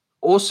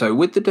 Also,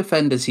 with the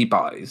defenders he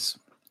buys,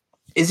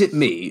 is it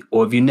me,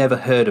 or have you never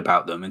heard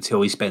about them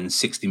until he spends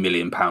 £60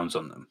 million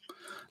on them?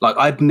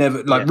 Like,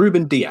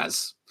 Ruben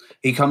Diaz.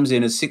 He comes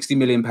in as £60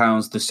 million,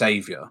 the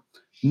saviour.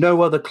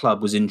 No other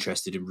club was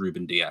interested in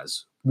Ruben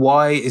Diaz.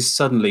 Why is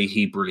suddenly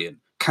he brilliant?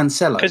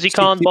 Cancelo. Because he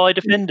can't buy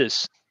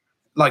defenders.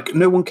 Like,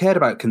 no one cared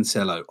about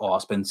Cancelo. Oh,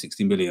 I'll spend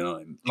 £60 million on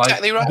him. Like,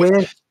 exactly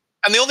right.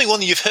 And the only one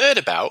that you've heard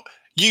about,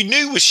 you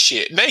knew was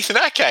shit. Nathan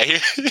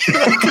Ake.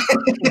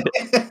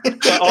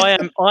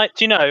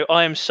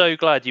 I am so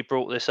glad you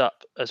brought this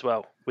up as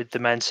well with the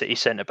Man City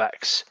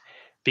centre-backs,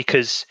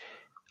 because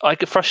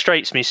it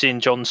frustrates me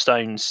seeing John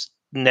Stones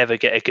never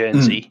get a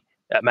Guernsey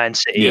at Man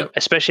City,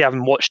 especially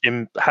having watched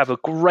him have a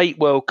great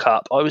World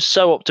Cup. I was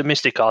so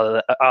optimistic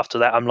after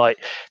that. I'm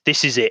like,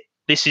 this is it.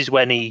 This is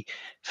when he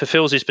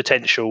fulfills his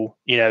potential.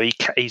 You know,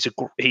 he's a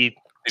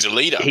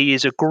leader. He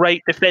is a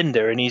great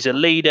defender, and he's a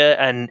leader.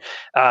 And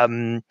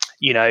we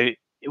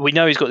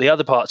know he's got the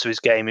other parts of his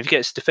game. If he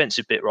gets the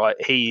defensive bit right,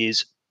 he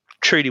is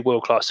truly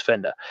world-class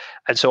defender.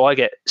 And so I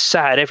get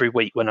sad every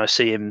week when I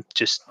see him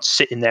just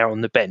sitting there on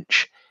the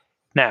bench.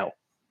 Now,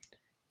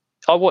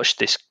 I watched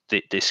this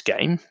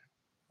game.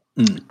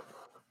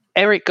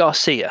 Eric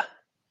Garcia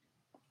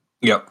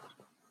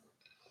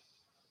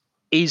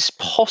is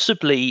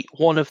possibly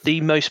one of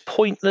the most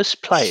pointless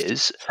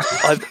players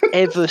I've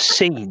ever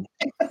seen.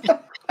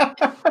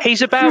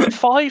 He's about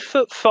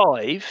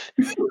 5'5".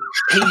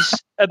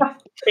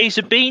 He's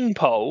a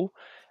beanpole.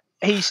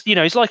 He's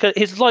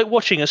like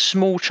watching a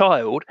small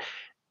child,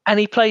 and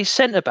he plays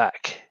centre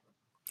back.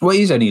 Well,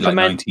 he's only like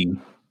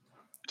 19.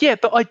 Yeah,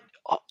 but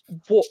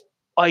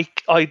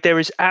there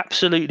is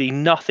absolutely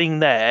nothing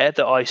there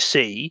that I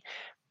see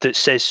that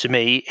says to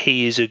me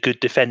he is a good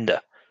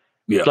defender.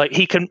 Yeah. Like,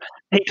 he can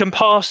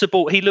pass the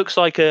ball. He looks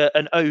like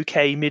an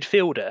okay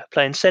midfielder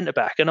playing centre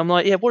back, and I'm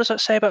like, yeah, what does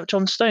that say about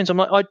John Stones? I'm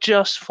like, I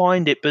just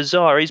find it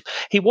bizarre.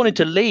 He wanted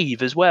to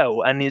leave as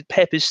well, and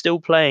Pep is still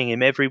playing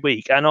him every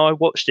week. And I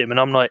watched him, and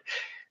I'm like,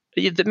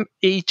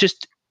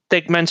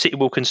 Man City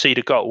will concede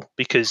a goal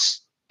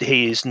because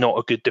he is not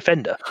a good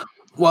defender.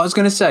 Well, I was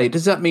going to say,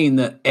 does that mean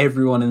that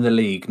everyone in the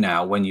league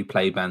now, when you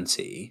play Man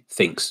City,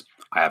 thinks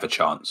I have a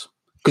chance?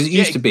 Because it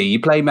used to be, you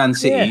play Man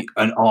City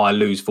and I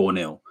lose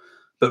 4-0.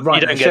 But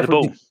right now,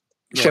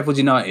 Sheffield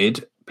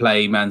United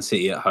play Man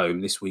City at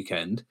home this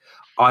weekend.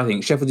 I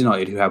think Sheffield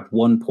United, who have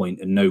 1 point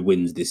and no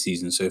wins this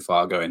season so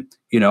far, going,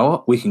 you know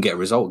what, we can get a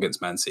result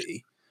against Man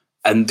City.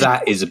 And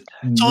that is a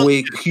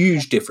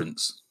huge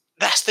difference.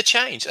 That's the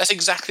change. That's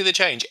exactly the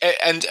change.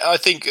 And I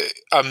think...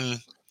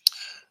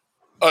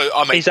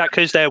 is that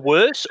because they're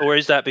worse, or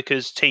is that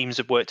because teams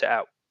have worked it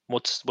out?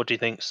 What do you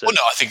think, sir? Well,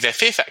 no, I think their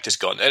fear factor's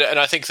gone. And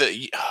I think that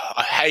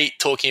I hate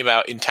talking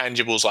about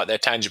intangibles like they're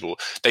tangible.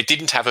 They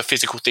didn't have a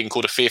physical thing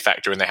called a fear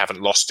factor, and they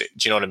haven't lost it.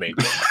 Do you know what I mean?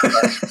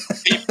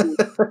 People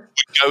would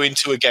go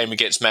into a game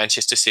against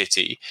Manchester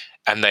City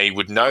and they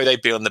would know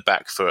they'd be on the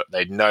back foot.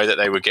 They'd know that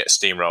they would get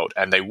steamrolled,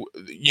 and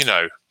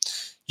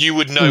you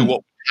would know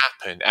what would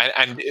happen.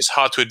 And it's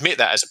hard to admit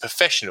that as a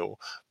professional,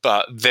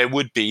 but there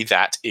would be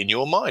that in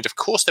your mind. Of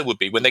course there would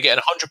be. When they get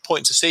 100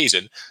 points a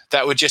season,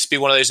 that would just be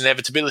one of those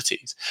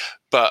inevitabilities.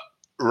 But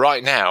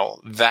right now,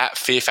 that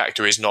fear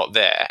factor is not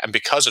there. And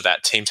because of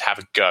that, teams have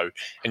a go.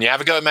 And you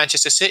have a go at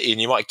Manchester City and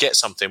you might get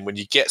something. When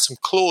you get some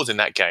claws in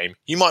that game,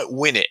 you might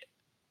win it.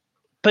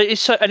 But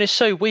it's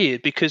so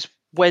weird because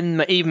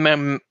when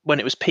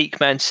it was peak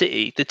Man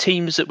City, the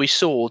teams that we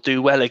saw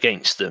do well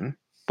against them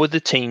were the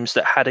teams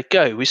that had a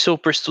go. We saw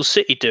Bristol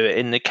City do it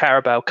in the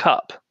Carabao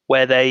Cup,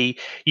 where they,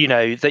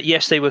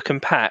 yes, they were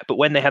compact, but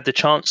when they had the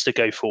chance to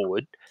go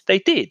forward, they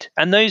did.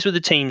 And those were the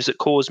teams that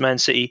caused Man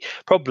City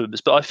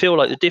problems. But I feel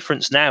like the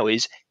difference now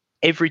is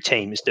every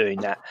team is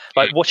doing that.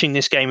 Like watching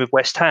this game with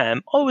West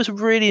Ham, I was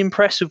really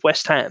impressed with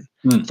West Ham.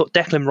 I thought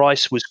Declan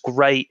Rice was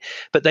great,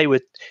 but it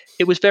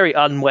was very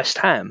un-West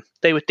Ham.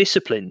 They were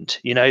disciplined.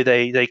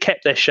 They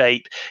kept their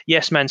shape.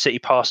 Yes, Man City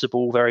passed the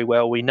ball very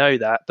well. We know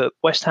that. But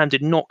West Ham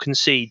did not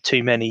concede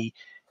too many,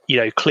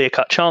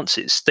 clear-cut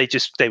chances.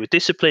 They were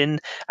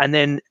disciplined. And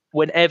then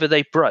whenever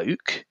they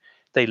broke,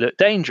 they looked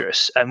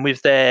dangerous. And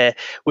with the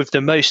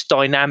most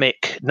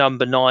dynamic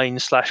number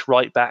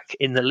 9/right back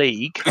in the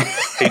league,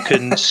 who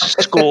can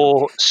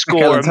score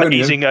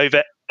amazing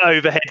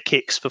overhead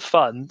kicks for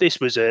fun. This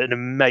was an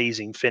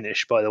amazing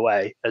finish, by the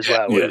way, as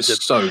well. Yeah, it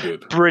was so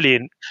good,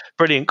 brilliant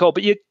goal.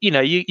 But you're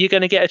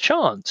going to get a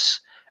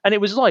chance, and it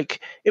was like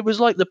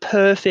the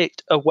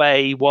perfect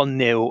away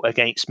 1-0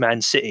 against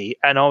Man City,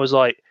 and I was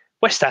like,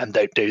 West Ham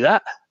don't do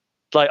that.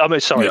 Like, I'm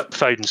sorry,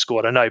 Foden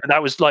scored, I know, but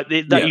that was like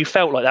that. You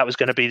felt like that was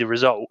going to be the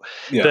result.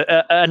 Yeah.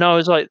 But and I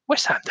was like,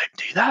 West Ham don't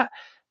do that.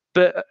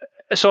 But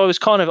so I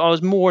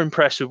was more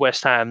impressed with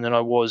West Ham than I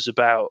was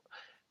about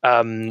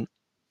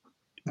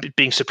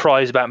being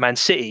surprised about Man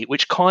City,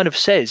 which kind of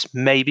says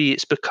maybe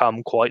it's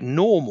become quite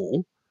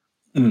normal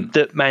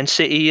that Man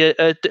City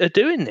are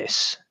doing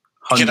this.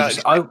 Can I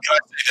say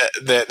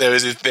that there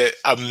was a bit?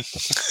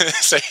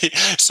 Sorry,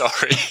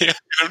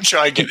 I'm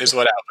trying to get this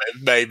one out, but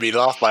it made me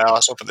laugh my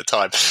arse off at the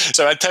time.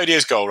 So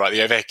Antonio's goal, right,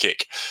 the overhead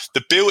kick,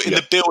 the build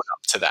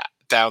up to that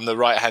down the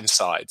right hand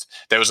side,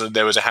 there was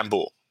a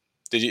handball.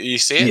 Did you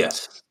see it?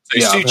 Yes.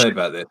 So I've heard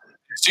about this.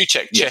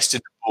 Souček chested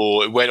the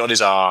ball, it went on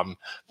his arm,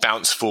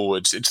 bounced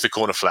forwards into the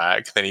corner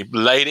flag, then he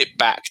laid it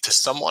back to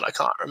someone, I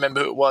can't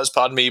remember who it was,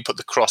 pardon me, he put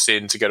the cross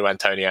in to go to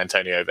Antonio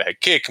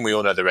overhead kick, and we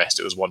all know the rest,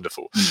 it was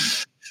wonderful.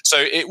 So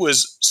it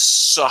was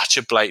such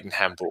a blatant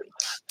handball.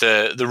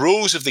 The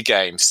rules of the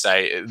game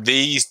say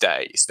these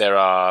days there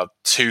are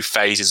 2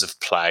 phases of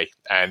play,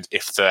 and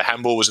if the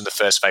handball was in the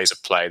first phase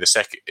of play,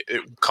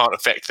 it can't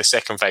affect the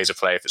second phase of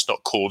play if it's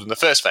not called in the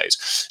first phase.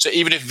 So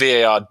even if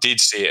VAR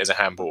did see it as a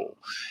handball,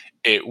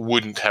 it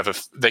wouldn't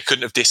have they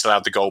couldn't have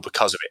disallowed the goal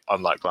because of it,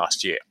 unlike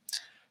last year.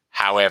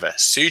 However,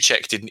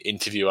 Souček did an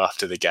interview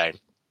after the game.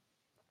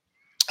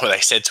 Well, they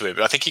said to him,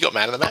 I think he got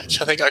man of the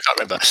match. I can't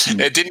remember.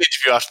 They did an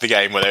interview after the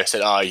game where they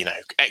said,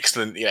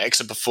 excellent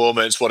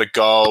reflection what a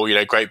goal,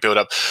 great build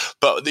up.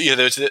 But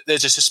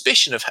there's a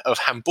suspicion of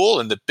handball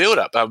in the build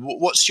up.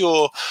 What's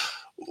your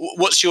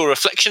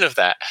reflection of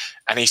that?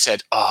 And he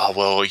said, I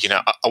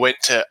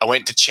went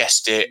to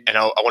chest it and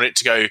I wanted it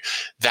to go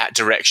that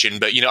direction,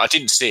 but I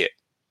didn't see it.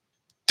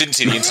 Didn't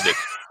see the incident.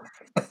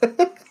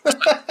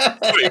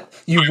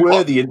 You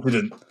were the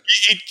incident.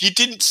 You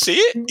didn't see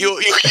it.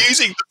 You're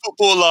using the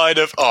football line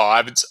of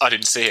I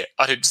didn't see it.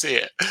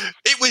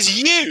 It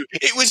was you.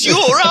 It was your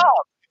arm.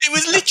 It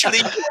was literally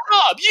your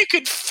arm. You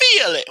could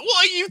feel it.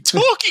 What are you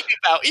talking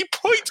about? He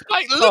points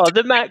like.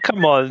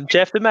 Come on,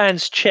 Jeff. The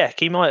man's Czech.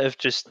 He might have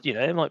just,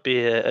 it might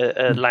be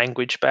a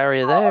language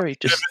barrier there.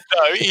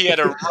 No, he had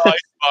a right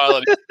smile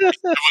on it.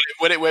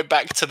 When it went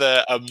back to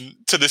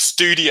the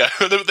studio,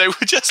 they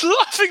were just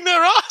laughing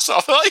their ass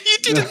off. Like, you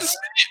didn't see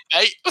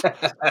it,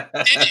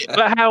 mate.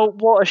 But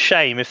what a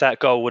shame if that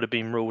goal would have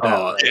been ruled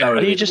out.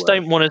 You just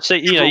don't want to see.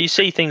 You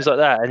see things like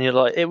that, and you're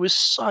like, it was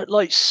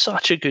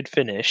such a good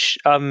finish.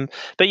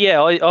 But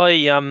yeah,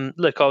 I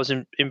was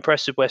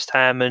impressed with West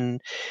Ham,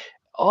 and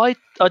I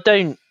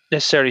don't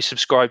necessarily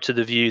subscribe to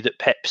the view that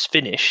Pep's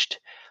finished.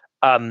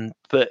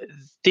 But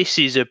this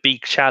is a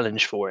big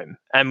challenge for him,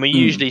 and we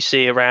usually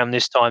see around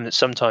this time that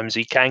sometimes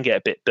he can get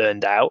a bit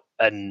burned out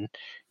and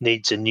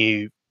needs a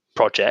new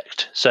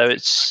project. So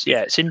it's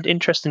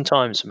interesting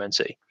times for Man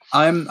City.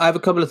 I have a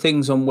couple of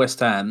things on West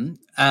Ham.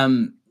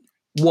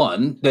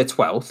 One, they're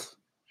 12th,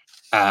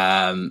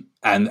 and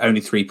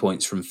only 3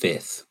 points from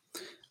 5th.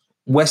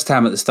 West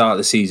Ham at the start of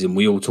the season,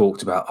 we all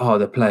talked about,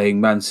 they're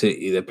playing Man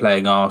City, they're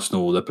playing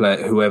Arsenal, they're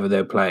playing whoever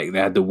they're playing. They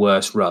had the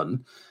worst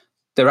run.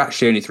 They're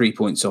actually only 3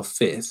 points off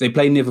 5th. They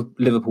play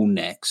Liverpool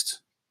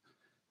next,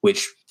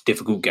 which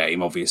difficult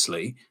game,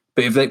 obviously.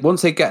 But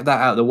once they get that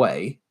out of the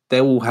way,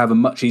 they will have a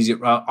much easier.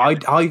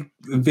 I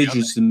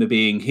envisage them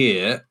being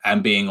here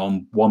and being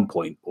on 1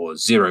 point or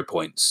 0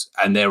 points,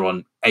 and they're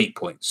on 8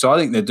 points. So I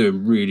think they're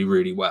doing really,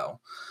 really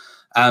well.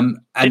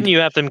 Didn't you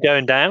have them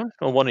going down,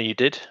 or one of you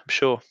did? I'm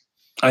sure.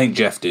 I think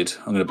Jeff did.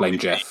 I'm going to blame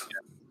Jeff.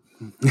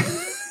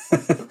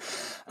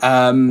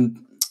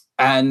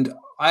 And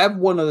I have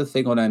one other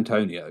thing on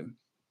Antonio.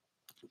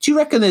 Do you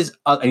reckon there's,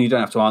 and you don't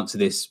have to answer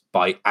this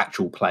by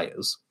actual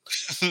players,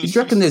 do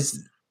you reckon there's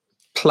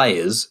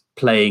players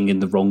playing in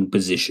the wrong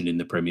position in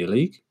the Premier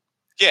League?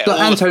 Yeah,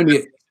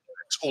 Antonio.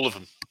 All of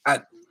them.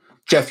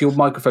 Jeff, your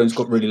microphone's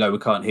got really low. We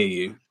can't hear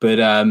you. But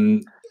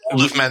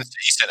all of Man City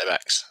centre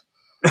backs.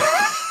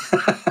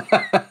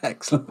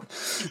 Excellent.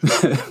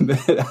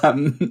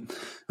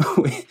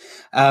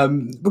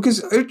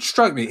 Because it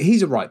struck me,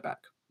 he's a right back.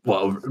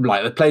 Well,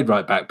 like played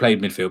right back,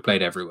 played midfield,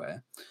 played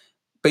everywhere.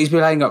 But he's been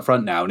playing up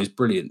front now and is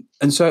brilliant.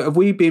 And so have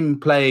we been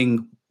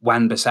playing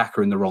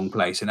Wan-Bissaka in the wrong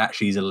place and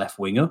actually he's a left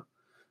winger?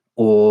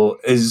 Or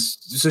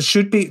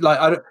should be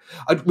like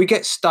we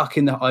get stuck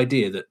in the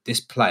idea that this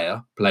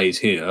player plays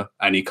here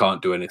and he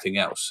can't do anything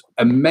else.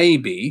 And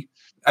maybe,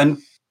 and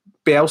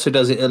Bielsa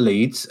does it at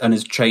Leeds and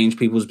has changed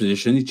people's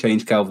position. He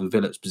changed Calvin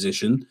Phillips'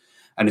 position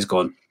and has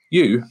gone,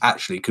 you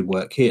actually could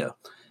work here.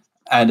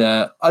 And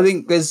I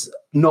think there's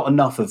not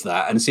enough of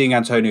that. And seeing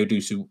Antonio do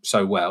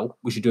so well,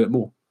 we should do it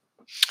more.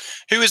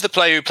 Who was the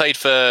player who played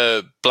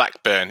for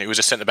Blackburn? Who was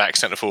a centre-back,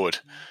 centre-forward?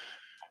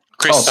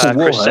 Chris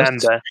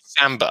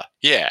Samba.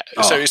 Yeah.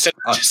 So it's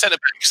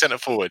centre-back,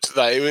 centre-forward.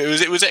 Like,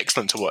 it was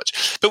excellent to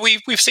watch. But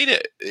we've seen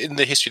it in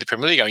the history of the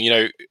Premier League.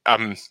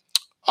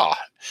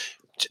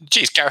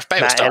 Gareth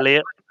Bale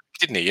started,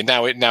 didn't he? And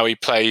now he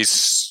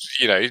plays,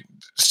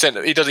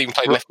 centre. He doesn't even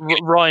play left.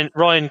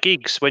 Ryan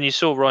Giggs. When you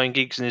saw Ryan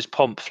Giggs and his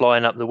pomp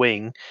flying up the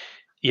wing,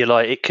 you're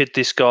like, could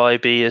this guy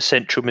be a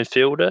central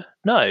midfielder?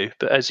 No,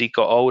 but as he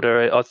got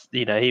older,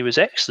 he was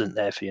excellent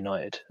there for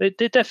United.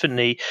 It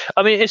definitely.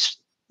 I mean,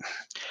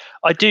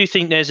 I do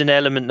think there's an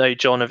element, though,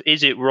 John, of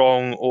is it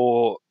wrong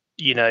or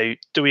do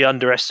we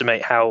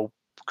underestimate how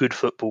good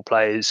football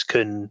players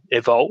can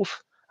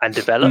evolve and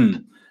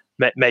develop?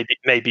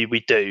 Maybe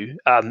we do,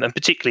 and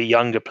particularly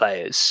younger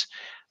players.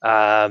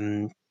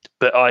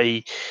 But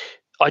I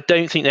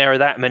don't think there are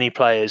that many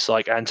players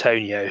like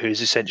Antonio, who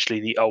is essentially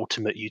the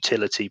ultimate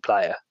utility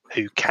player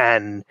who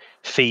can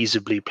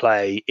feasibly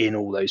play in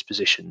all those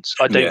positions.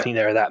 I don't think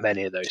there are that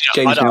many of those.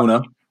 James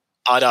Milner.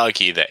 I'd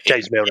argue that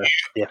James Milner.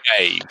 Yeah.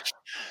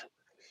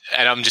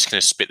 And I'm just going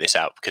to spit this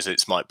out because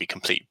it might be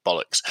complete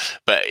bollocks.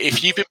 But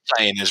if you've been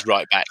playing as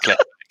right back, left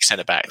back,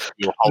 centre back,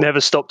 never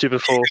stopped you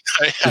before.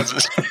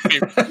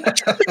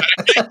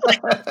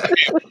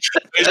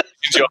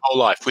 Your whole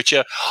life, which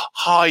are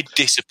high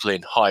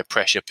discipline, high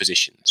pressure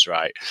positions,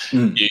 right?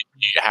 You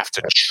have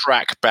to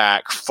track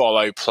back,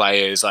 follow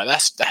players. Like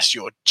that's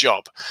your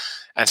job.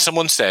 And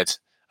someone said,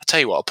 "I'll tell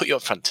you what, I'll put you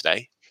up front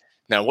today.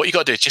 Now, what you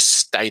got to do is just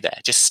stay there.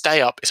 Just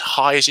stay up as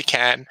high as you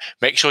can.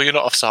 Make sure you're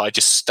not offside.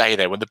 Just stay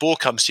there. When the ball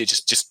comes to you,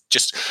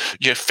 just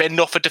fend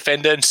off a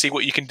defender and see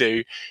what you can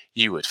do.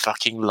 You would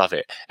fucking love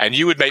it. And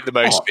you would make the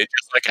most of it,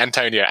 just like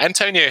Antonio.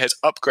 Antonio has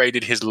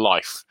upgraded his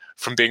life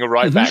from being a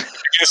right back.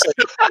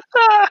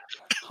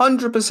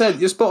 100%.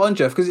 You're spot on,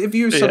 Jeff. Because if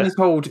you were suddenly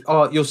told,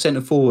 you're centre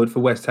forward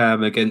for West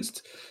Ham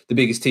against the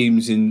biggest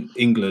teams in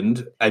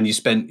England and you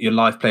spent your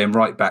life playing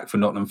right back for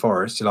Nottingham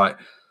Forest, you're like,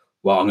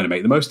 well, I'm going to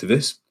make the most of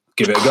this.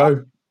 Give it a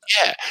go.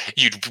 Yeah,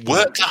 you'd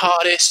work the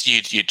hardest,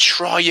 you'd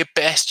try your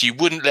best, you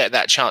wouldn't let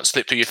that chance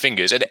slip through your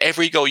fingers, and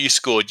every goal you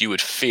scored, you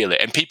would feel it,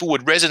 and people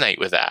would resonate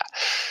with that.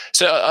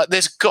 So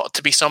there's got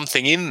to be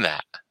something in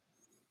that.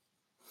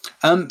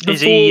 Is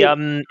he a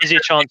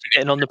chance of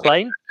getting on the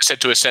plane? I said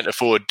to a centre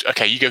forward,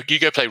 okay, you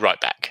go play right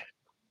back.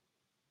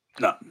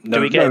 No.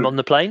 Do we get him on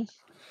the plane?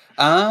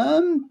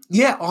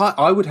 Yeah,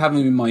 I would have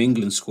him in my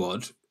England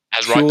squad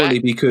as right back, purely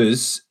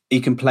because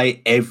he can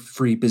play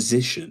every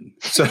position.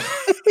 So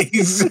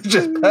he's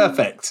just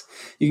perfect.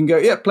 You can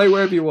go, play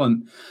wherever you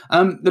want.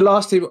 The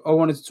last thing I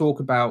wanted to talk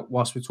about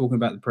whilst we're talking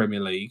about the Premier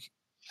League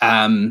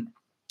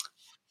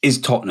is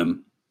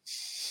Tottenham.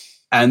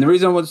 And the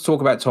reason I want to talk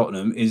about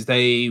Tottenham is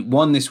they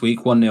won this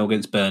week 1-0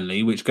 against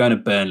Burnley, which going to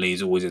Burnley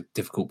is always a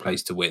difficult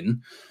place to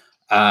win.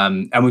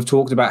 And we've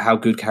talked about how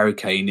good Harry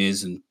Kane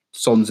is and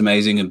Son's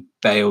amazing and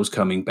Bale's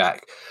coming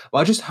back.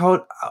 Well,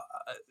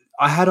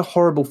 I had a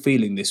horrible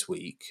feeling this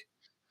week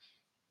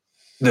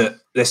that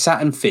they're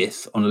sat in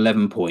 5th on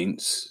 11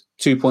 points,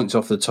 2 points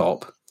off the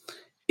top.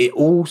 It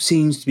all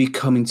seems to be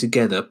coming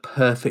together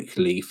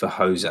perfectly for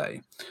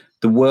Jose.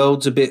 The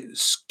world's a bit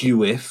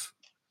skew-if,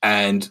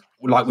 and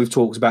like we've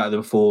talked about it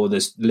before,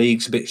 this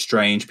league's a bit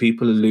strange.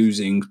 People are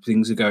losing.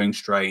 Things are going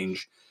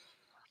strange.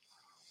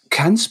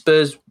 Can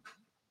Spurs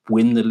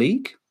win the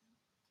league?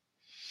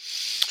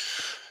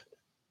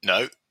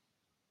 No.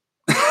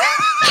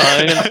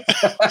 I'm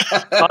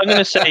going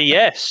to say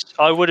yes.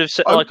 I would have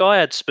said, I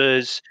had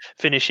Spurs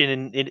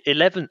finishing in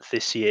 11th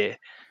this year,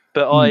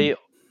 but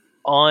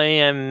I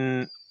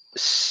am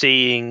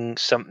seeing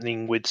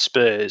something with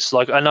Spurs.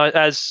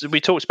 As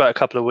we talked about a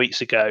couple of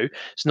weeks ago,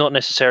 it's not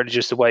necessarily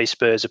just the way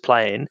Spurs are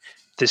playing.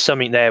 There's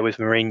something there with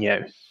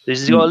Mourinho.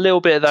 He's got a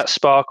little bit of that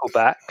sparkle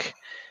back.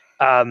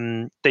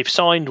 They've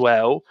signed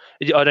well.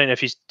 I don't know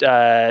if you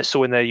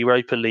saw in their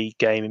Europa League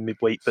game in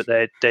midweek, but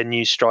their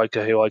new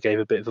striker, who I gave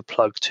a bit of a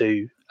plug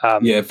to,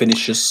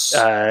 Vinicius.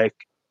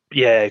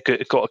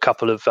 got a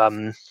couple of.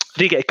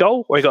 Did he get a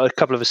goal or he got a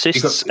couple of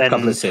assists? He got a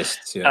couple of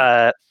assists.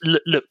 Yeah,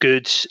 look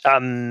good.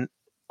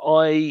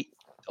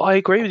 I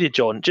agree with you,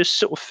 John. Just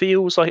sort of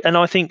feels like, and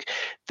I think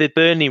the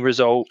Burnley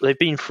result, they've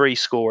been free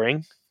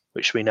scoring,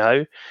 which we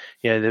know.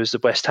 There was the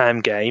West Ham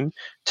game,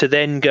 to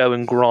then go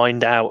and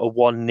grind out a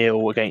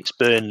 1-0 against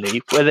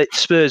Burnley, where the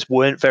Spurs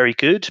weren't very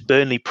good.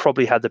 Burnley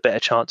probably had the better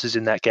chances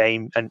in that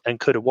game and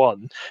could have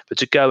won, but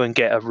to go and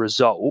get a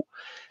result,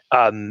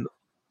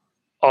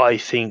 I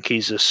think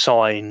is a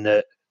sign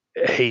that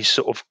he's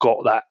sort of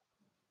got that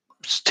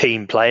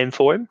team playing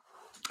for him,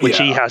 which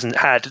he hasn't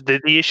had.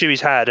 The issue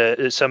he's had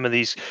at some of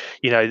these,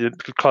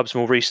 the clubs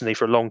more recently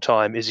for a long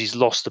time, is he's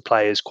lost the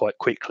players quite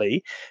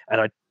quickly.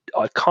 And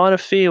I kind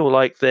of feel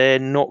like they're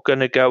not going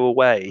to go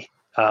away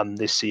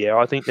this year.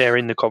 I think they're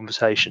in the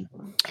conversation.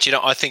 Do you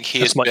know, I think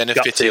he has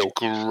benefited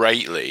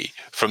greatly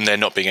from there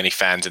not being any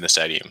fans in the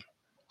stadium.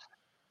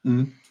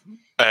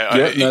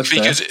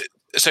 Because,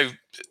 so...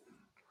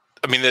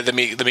 I mean, let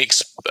me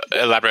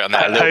elaborate on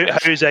that a little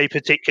bit. Jose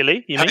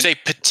particularly, Jose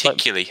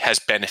particularly has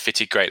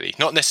benefited greatly,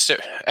 not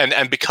necessarily,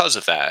 and because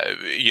of that,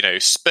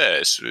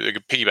 Spurs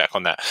piggyback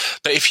on that.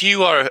 But if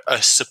you are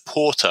a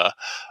supporter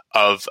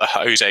of a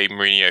Jose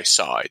Mourinho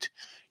side,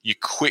 you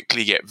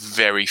quickly get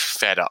very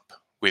fed up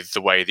with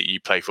the way that you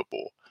play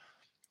football.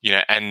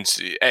 And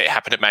it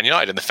happened at Man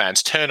United, and the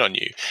fans turn on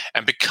you,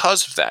 and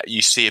because of that,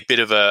 you see a bit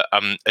of a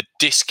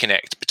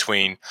disconnect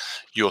between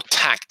your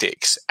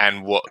tactics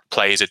and what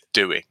players are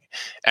doing,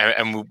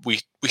 and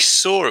we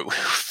saw it.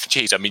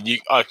 Geez, I mean, you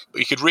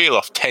could reel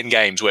off 10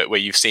 games where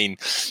you've seen,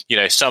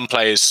 some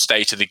players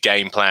stay to the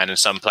game plan and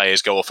some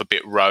players go off a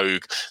bit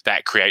rogue.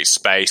 That creates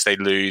space. They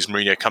lose.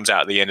 Mourinho comes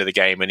out at the end of the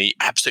game and he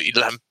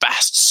absolutely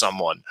lambasts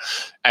someone,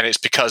 and it's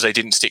because they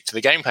didn't stick to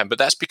the game plan. But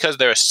that's because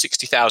there are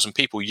 60,000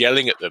 people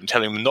yelling at them,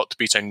 telling them not to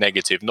be so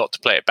negative, not to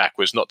play it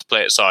backwards, not to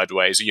play it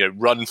sideways.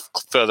 Run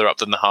further up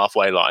than the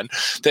halfway line.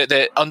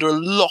 They're under a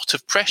lot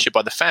of pressure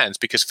by the fans,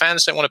 because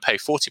fans don't want to pay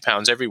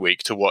 £40 every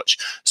week to watch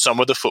some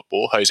of the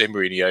football Jose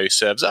Mourinho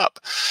serves up.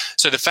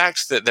 So the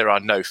fact that there are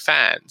no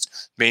fans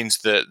means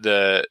that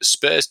the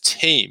Spurs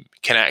team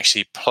can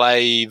actually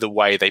play the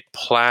way they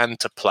plan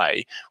to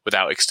play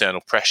without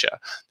external pressure.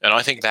 And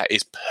I think that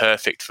is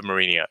perfect for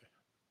Mourinho.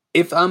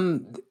 If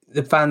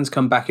the fans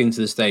come back into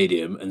the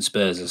stadium and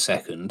Spurs are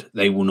second,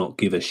 they will not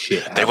give a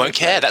shit. They won't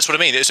care. That's what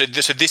I mean. So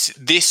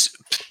this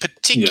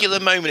particular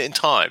moment in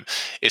time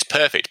is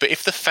perfect. But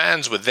if the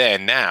fans were there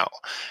now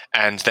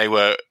and they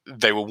were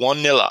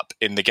 1-0 up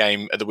in the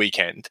game at the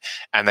weekend,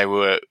 and they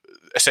were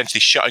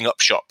essentially shutting up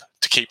shop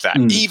to keep that,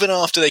 even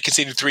after they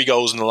conceded 3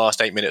 goals in the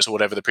last 8 minutes or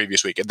whatever the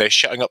previous week, and they're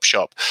shutting up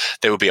shop,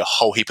 there would be a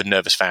whole heap of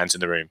nervous fans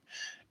in the room.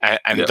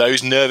 And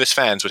those nervous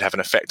fans would have an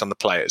effect on the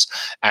players.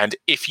 And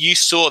if you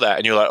saw that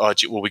and you're like, oh,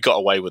 well, we got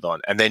away with one,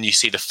 and then you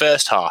see the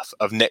first half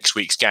of next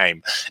week's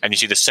game and you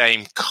see the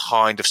same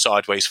kind of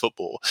sideways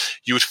football,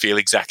 you would feel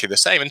exactly the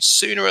same. And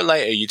sooner or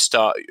later, you'd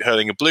start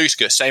hurling a blue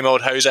skirt. Same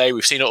old Jose,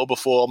 we've seen it all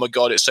before. Oh my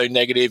God, it's so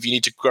negative. You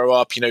need to grow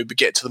up,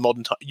 get to the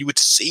modern time. You would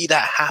see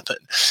that happen.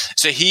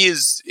 So he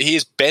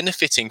is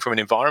benefiting from an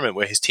environment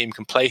where his team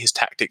can play his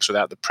tactics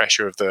without the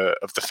pressure of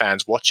the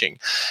fans watching.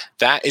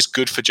 That is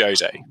good for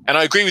Jose. And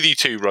I agree with you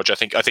too, Roger.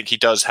 I think he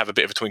does have a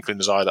bit of a twinkle in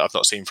his eye that I've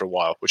not seen for a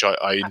while, which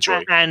I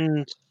enjoy.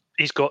 And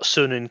he's got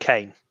Son and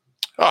Kane.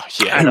 Oh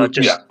yeah, and I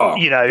just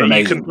you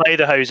can play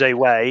the Jose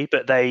way,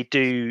 but they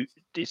do.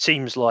 It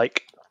seems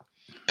like,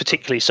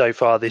 particularly so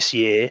far this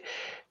year,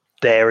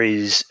 there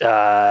is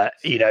a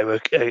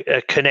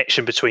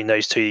connection between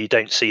those two. You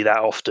don't see that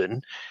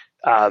often.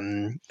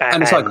 And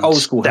it's like old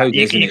school Jose.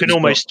 You can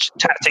almost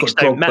tactics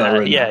don't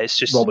matter. Yeah, it's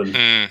just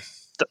Robin.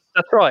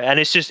 That's right, and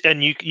it's just,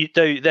 and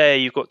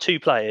you've got 2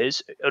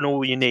 players, and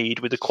all you need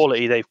with the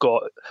quality they've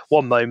got,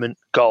 one moment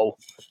goal,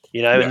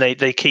 and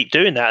they keep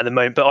doing that at the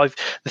moment. But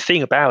the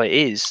thing about it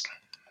is,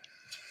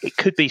 it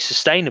could be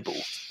sustainable.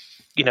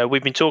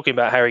 We've been talking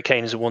about Harry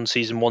Kane as a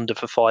one-season wonder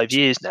for 5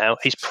 years now.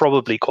 He's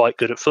probably quite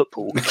good at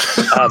football.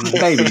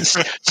 Maybe.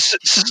 Son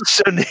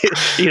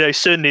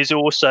is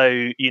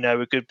also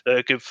a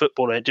good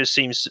footballer. It just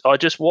seems, I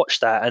just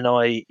watched that and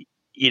I'm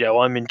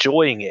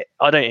enjoying it.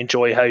 I don't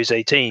enjoy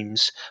Jose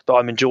teams, but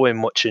I'm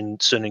enjoying watching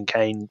Son and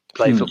Kane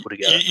play football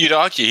together. You'd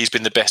argue he's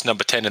been the best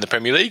number 10 in the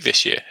Premier League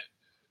this year.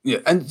 Yeah,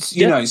 and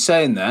you know,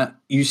 saying that,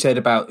 you said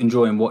about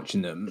enjoying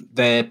watching them.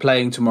 They're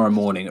playing tomorrow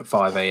morning at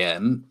 5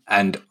 a.m.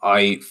 and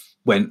I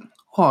went,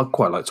 I'd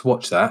quite like to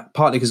watch that,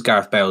 partly because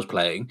Gareth Bale's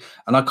playing,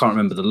 and I can't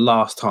remember the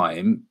last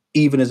time,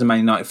 even as a Man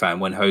United fan,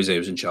 when Jose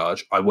was in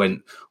charge, I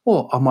went,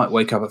 I might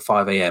wake up at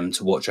 5 a.m.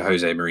 to watch a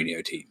Jose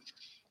Mourinho team.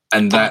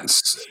 And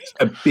that's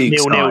a big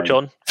sign. 0-0,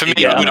 John. For me,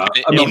 it would have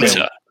been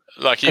Inter.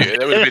 Like you,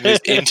 there would have been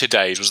this Inter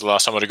days was the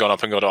last time I'd have gone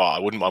up and gone, I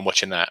wouldn't mind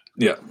watching that.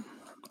 Yeah.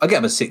 I get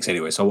up at 6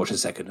 anyway, so I'll watch the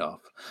second half.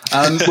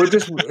 We'll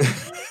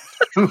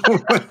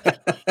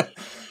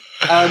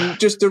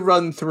just to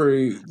run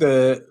through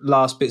the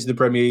last bits of the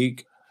Premier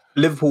League.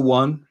 Liverpool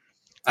won.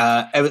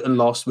 Everton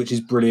lost, which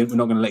is brilliant. We're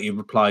not going to let you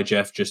reply,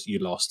 Jeff. Just you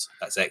lost.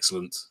 That's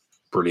excellent.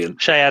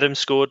 Brilliant. Shea Adams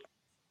scored.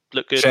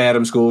 Looked good. Shea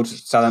Adams scored.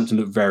 Southampton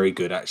looked very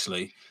good,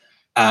 actually.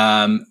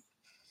 And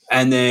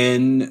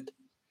then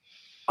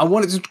I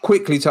wanted to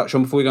quickly touch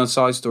on, before we go on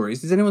side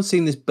stories, has anyone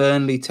seen this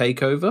Burnley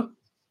takeover?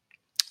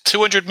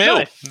 200 mil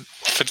No.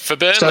 for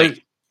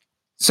Burnley.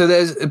 So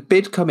there's a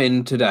bid come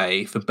in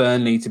today for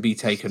Burnley to be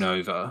taken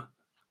over.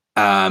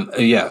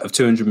 Of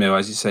 200 mil,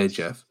 as you say,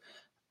 Jeff,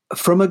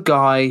 from a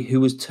guy who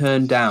was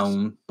turned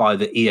down by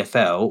the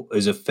EFL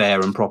as a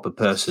fair and proper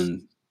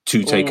person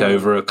to take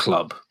over a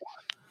club.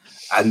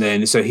 And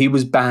then, so he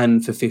was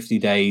banned for 50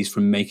 days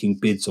from making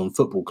bids on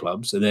football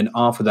clubs. And then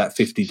after that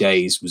 50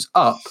 days was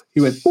up,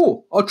 he went,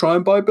 I'll try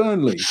and buy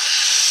Burnley.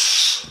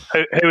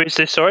 Who is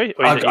this, sorry?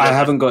 I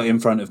haven't got it in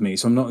front of me,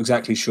 so I'm not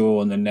exactly sure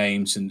on the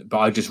names. But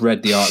I just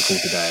read the article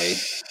today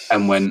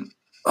and went,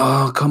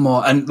 oh, come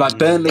on. And like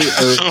Burnley...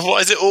 Why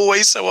is it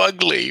always so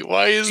ugly?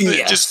 Why isn't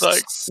it just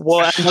like...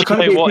 Well,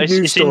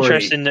 it's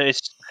interesting that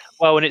it's...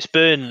 Well, and it's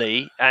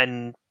Burnley,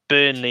 and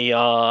Burnley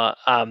are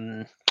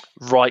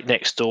right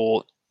next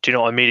door... Do you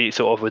know what I immediately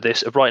thought of with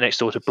this? Right next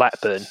door to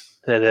Blackburn.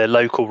 They're their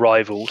local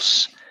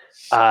rivals.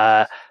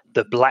 The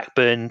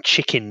Blackburn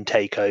chicken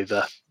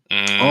takeover.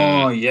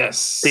 Oh,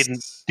 yes.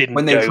 Didn't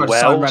when they go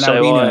well.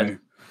 So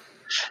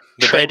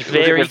tread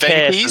very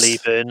carefully,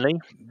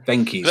 Burnley.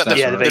 Venkies.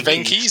 The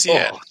Venkies,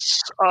 yeah. Oh,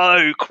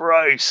 so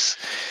gross.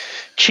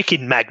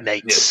 Chicken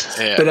magnates.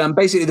 Yeah. But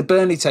basically, the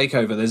Burnley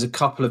takeover, there's a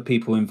couple of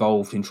people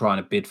involved in trying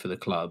to bid for the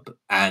club,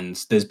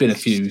 and there's been a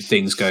few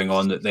things going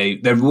on that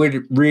they're really,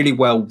 really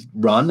well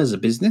run as a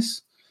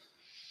business,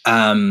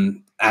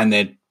 and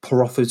they're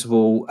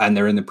profitable, and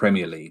they're in the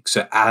Premier League.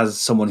 So as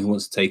someone who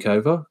wants to take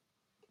over,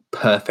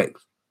 perfect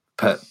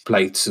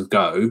place to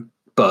go,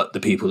 but the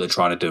people that are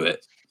trying to do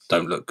it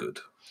don't look good.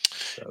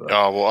 So,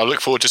 well, I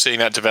look forward to seeing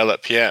that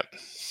develop, yeah.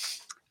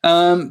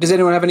 Does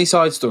anyone have any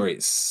side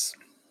stories?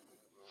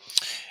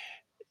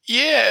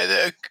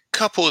 Yeah, a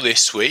couple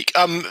this week.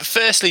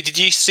 Firstly, did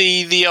you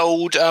see the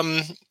old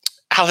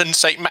Alan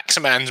St.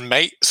 Maximan's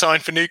mate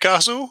signed for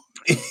Newcastle?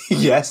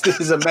 Yes, this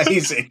is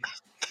amazing.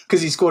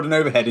 Because he scored an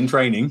overhead in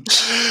training.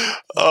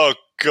 Oh,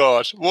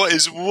 God. What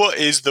is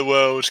the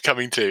world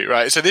coming to?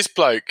 Right, so this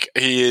bloke,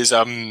 he is...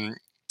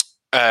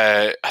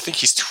 I think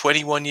he's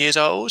 21 years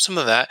old,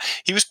 something like that.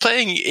 He was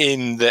playing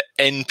in the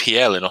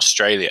NPL in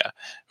Australia,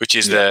 which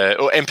is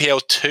or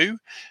NPL 2,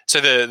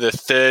 so the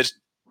third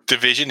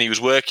division. He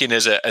was working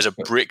as a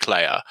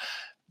bricklayer,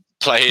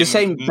 playing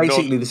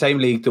the same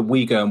league that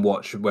we go and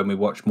watch when we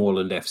watch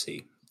Moorland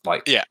FC,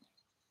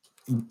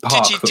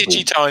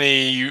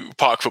 tiny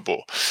park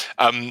football.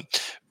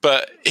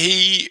 But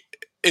he's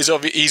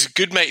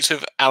good mates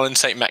with Alan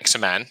St.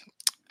 Maximan,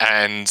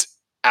 and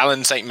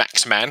Alan St.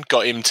 Maximan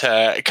got him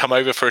to come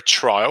over for a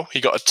trial. He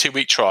got a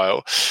 2-week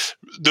trial.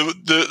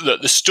 The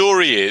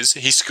story is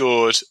he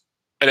scored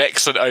an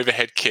excellent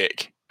overhead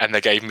kick and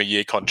they gave him a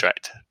year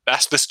contract.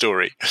 That's the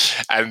story.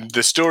 And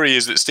the story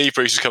is that Steve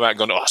Bruce has come out and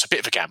gone, it's a bit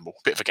of a gamble,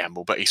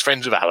 but he's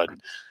friends with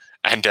Alan.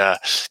 And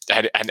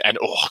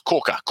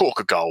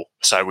corker goal.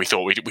 So we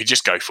thought we'd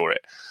just go for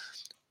it.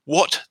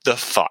 What the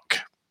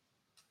fuck?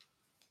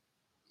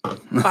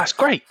 That's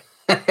great.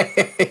 Of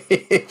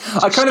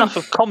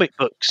comic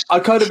books. I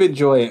kind of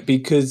enjoy it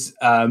because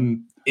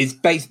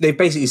they've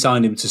basically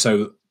signed him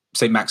so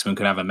St. Maximin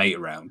can have a mate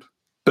around,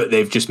 but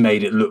they've just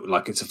made it look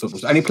like it's a football.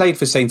 And he played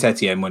for Saint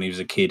Etienne when he was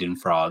a kid in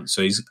France,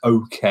 so he's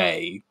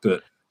okay,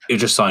 but he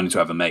just signed him to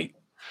have a mate.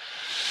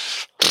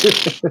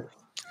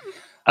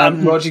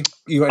 Roger,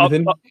 you got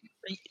anything?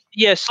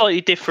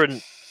 Slightly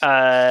different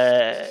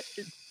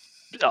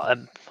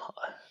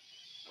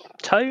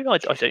tone. I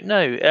don't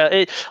know.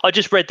 I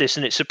just read this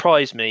and it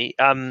surprised me.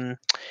 I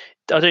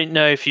don't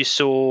know if you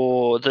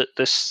saw that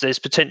there's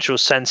potential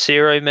San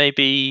Siro may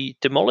be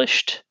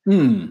demolished.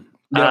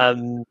 Yeah.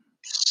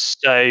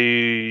 So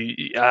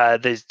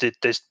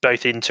there's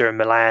both Inter and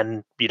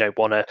Milan,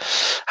 want to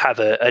have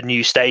a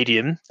new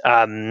stadium,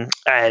 and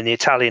the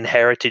Italian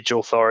Heritage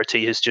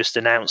Authority has just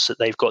announced that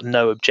they've got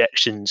no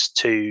objections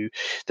to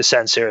the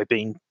San Siro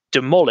being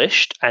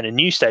demolished and a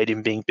new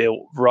stadium being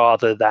built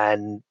rather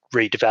than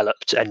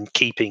redeveloped and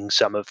keeping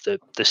some of the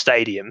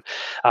stadium.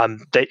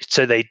 They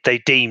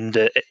deemed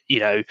that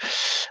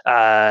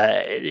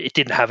it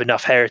didn't have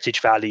enough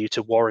heritage value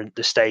to warrant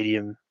the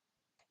stadium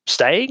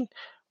staying,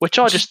 which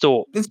I just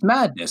thought it's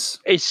madness.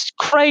 It's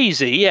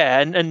crazy,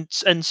 yeah, and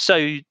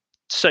so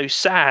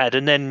sad.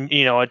 And then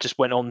I just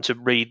went on to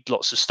read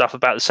lots of stuff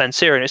about the San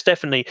Siro, and it's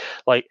definitely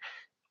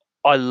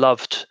I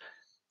loved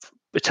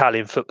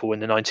Italian football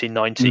in the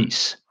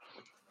 1990s.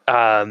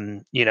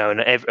 And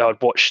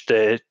I'd watch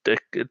the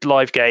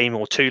live game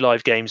or 2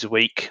 live games a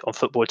week on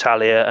Football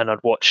Italia, and I'd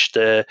watch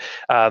the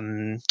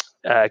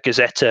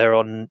Gazzetta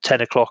on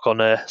 10 o'clock on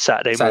a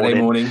Saturday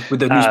morning with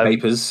the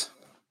newspapers.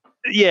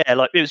 Yeah,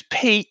 it was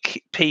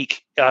peak,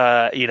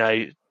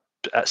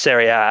 at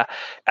Serie A,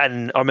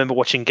 and I remember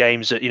watching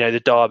games at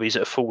the derbies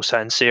at a full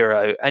San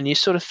Siro, and you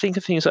sort of think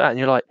of things like that, and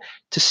you're like,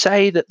 to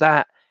say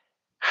that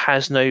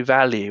has no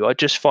value, I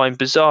just find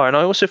bizarre. And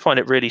I also find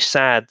it really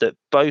sad that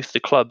both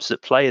the clubs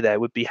that play there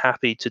would be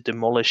happy to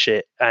demolish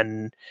it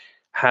and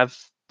have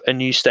a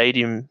new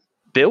stadium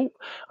built.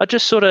 I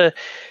just sort of,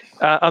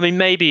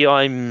 maybe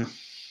I'm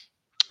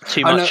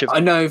too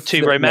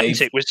too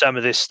romantic with some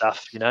of this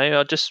stuff.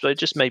 It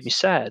just made me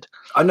sad.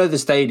 I know the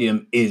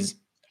stadium is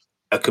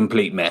a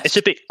complete mess. It's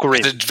a bit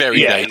grim. It's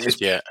very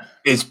dated.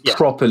 It's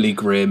properly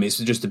grim. It's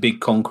just a big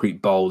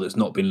concrete bowl that's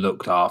not been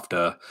looked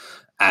after,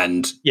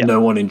 and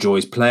no one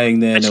enjoys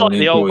playing there. It's no like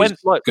one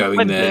enjoys going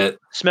Wembley. there.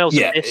 Smells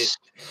of piss.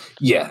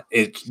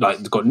 It's like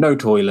it's got no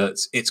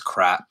toilets. It's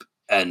crap,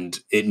 and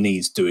it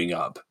needs doing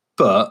up.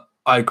 But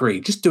I agree.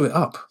 Just do it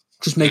up.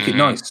 Just make it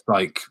nice.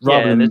 Like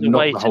rather than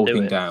knock the whole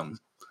thing down.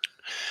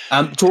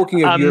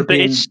 Talking of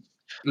European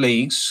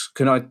leagues,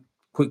 can I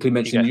quickly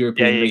mention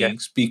European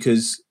leagues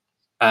because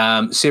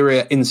Serie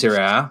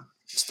A,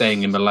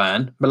 staying in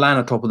Milan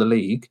are top of the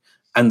league,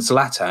 and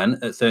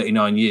Zlatan at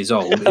 39 years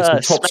old is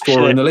the top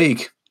scorer in the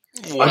league.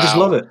 Wow. I just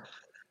love it.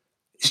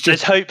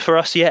 There's hope for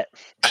us yet.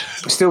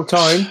 Still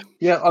time.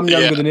 Yeah, I'm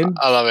younger than him.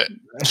 I love it.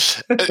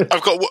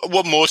 I've got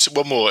one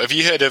more. Have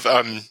you heard of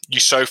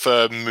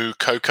Yusufa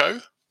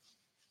Moukoko?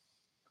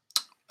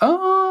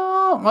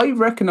 Oh, I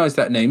recognise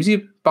that name. Is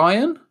he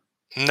Bayern?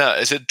 No,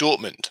 is it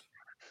Dortmund?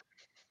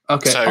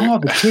 Okay.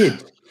 The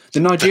kid. The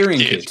Nigerian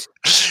kid.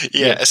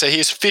 Yeah, so he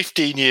is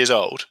 15 years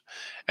old,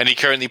 and he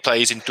currently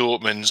plays in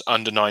Dortmund's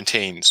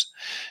under-19s.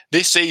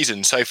 This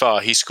season, so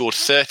far, he's scored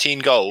 13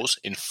 goals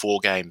in 4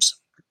 games.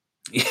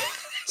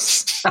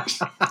 Yes.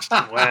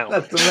 Wow.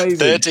 That's amazing.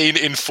 13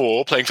 in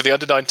 4, playing for the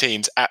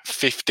under-19s at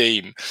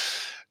 15.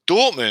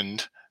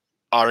 Dortmund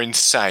are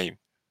insane.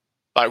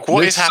 Like,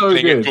 what is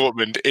happening at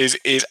Dortmund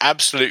is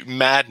absolute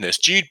madness.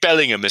 Jude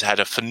Bellingham has had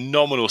a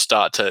phenomenal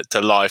start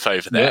to life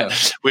over there. Yeah.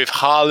 With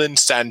Haaland,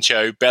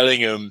 Sancho,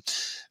 Bellingham,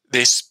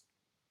 this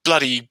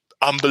bloody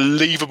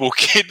unbelievable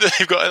kid that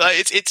they've got. Like,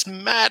 it's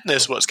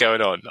madness what's going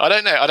on. I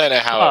don't know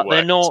how it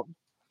works.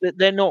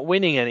 They're not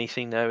winning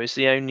anything, though, is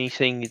the only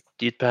thing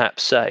you'd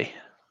perhaps say.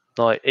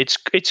 Like,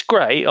 it's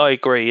great, I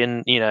agree,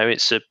 and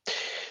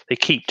they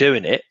keep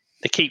doing it.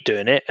 They keep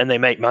doing it, and they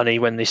make money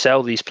when they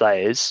sell these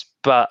players,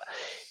 but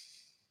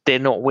they're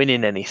not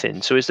winning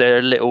anything. So is there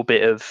a little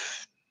bit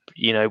of,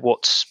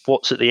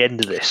 what's at the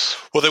end of this?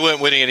 Well, they weren't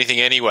winning anything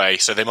anyway,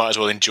 so they might as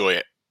well enjoy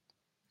it.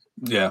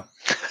 Yeah,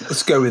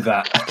 let's go with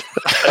that.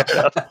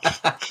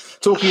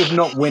 Talking of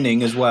not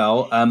winning as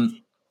well,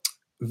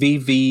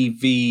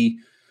 VVV,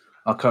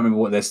 I can't remember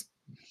what their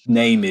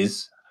name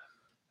is.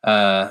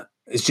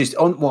 It's just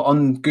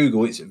on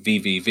Google, it's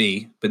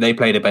VVV, but they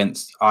played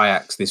against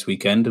Ajax this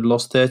weekend and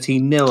lost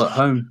 13-0 at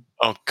home.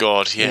 Oh,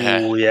 God, yeah.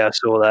 Oh, yeah, I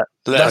saw that.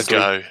 Let's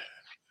go.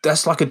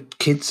 That's like a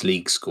kids'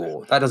 league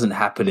score. That doesn't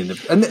happen and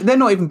they're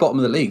not even bottom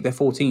of the league. They're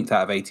 14th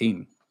out of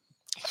 18.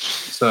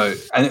 So,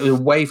 and it was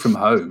away from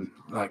home.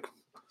 Like,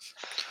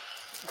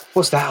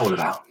 what's that all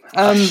about?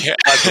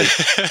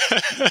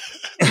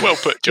 Well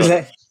put,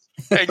 John.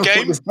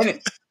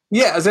 Endgame?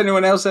 Does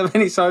anyone else have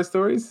any side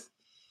stories?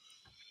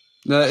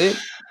 No,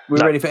 we're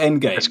ready for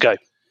Endgame. Let's go.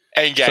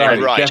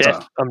 Endgame, right.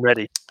 Jeff, I'm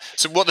ready.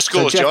 So what are the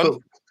scores, John?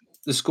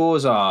 The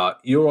scores are,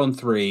 you're on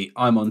 3,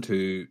 I'm on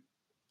 2,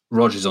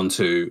 Roger's on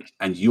 2,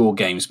 and you're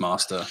Games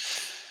Master.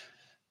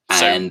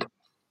 And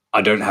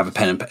I don't have a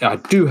pen and paper. I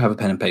do have a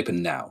pen and paper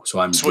now, so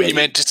I'm. So what you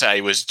meant to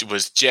say was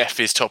Jeff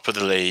is top of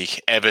the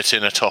league,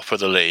 Everton are top of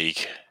the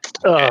league.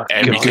 Oh,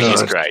 everything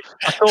is great.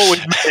 I thought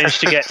we'd managed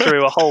to get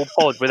through a whole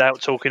pod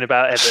without talking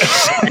about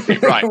Everton.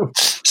 Right.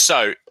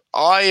 So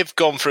I have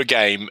gone for a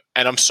game,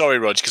 and I'm sorry,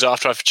 Rog, because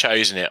after I've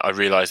chosen it, I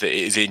realised that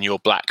it is in your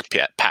black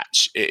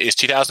patch. It is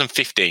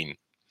 2015.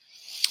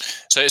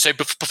 So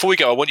before we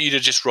go, I want you to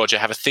just, Roger,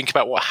 have a think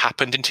about what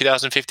happened in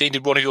 2015.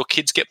 Did one of your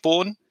kids get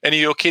born? Any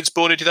of your kids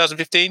born in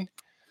 2015?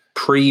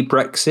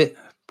 Pre-Brexit?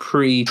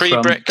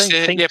 Pre-Trump?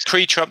 Pre-Brexit,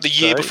 pre-Trump, the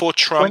year before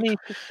Trump. Do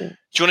you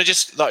want to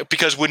just,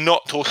 because we're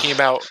not talking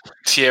about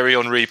Thierry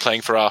Henry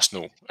playing for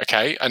Arsenal,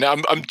 okay? And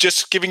I'm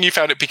just giving you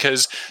found it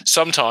because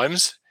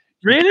sometimes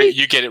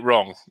you get it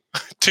wrong.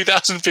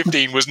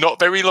 2015 was not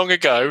very long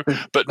ago,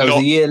 but that was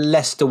the year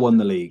Leicester won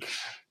the league.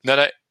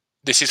 No,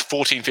 this is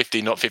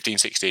 14-15, not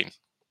 15-16.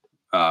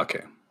 Ah,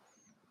 okay.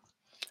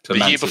 So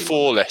the year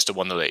before Leicester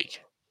won the league.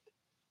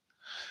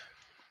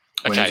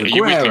 Okay, are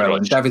you with me,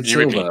 Rog? David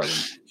Silva.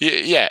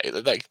 Yeah,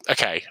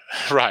 okay,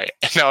 right.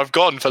 Now I've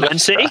gone for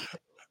Leicester.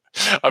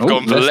 I've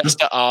gone for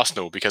Leicester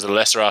Arsenal because of the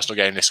Leicester Arsenal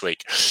game this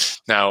week.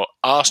 Now,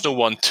 Arsenal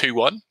won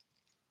 2-1.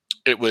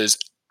 It was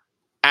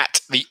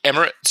at the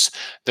Emirates.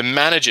 The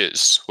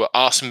managers were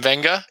Arsene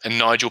Wenger and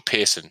Nigel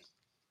Pearson.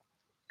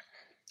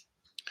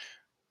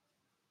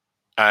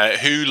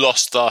 Who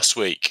lost last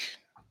week?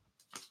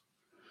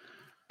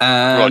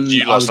 Rog,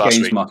 you lost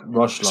last week.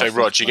 So,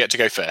 Rog, you get to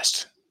go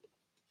first.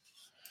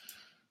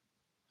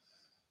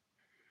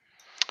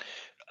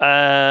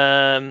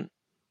 Jamie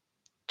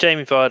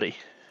Vardy.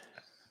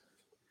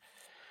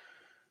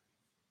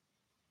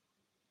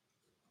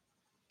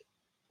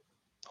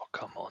 Oh,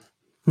 come on.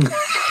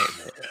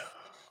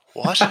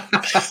 What?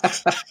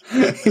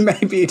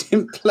 Maybe he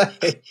didn't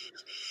play.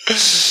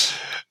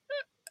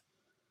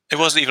 It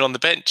wasn't even on the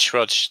bench,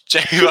 Rog.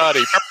 Jamie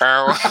Vardy.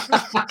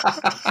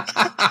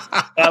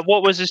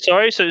 What was it?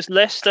 Sorry, so it's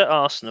Leicester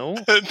Arsenal.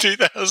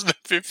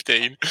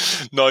 2015.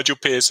 Nigel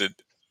Pearson.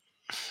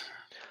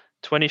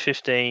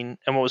 2015.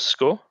 And what was the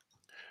score?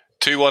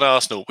 2-1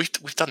 Arsenal.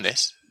 We've done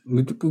this.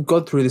 We've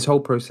gone through this whole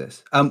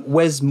process.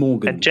 Wes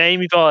Morgan. And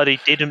Jamie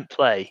Vardy didn't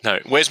play. No,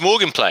 Wes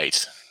Morgan played.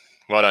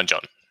 Well done,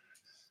 John.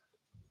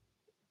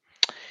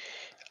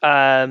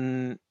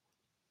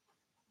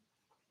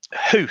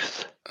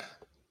 Huth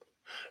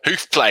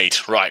played.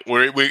 Right,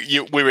 we're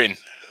in.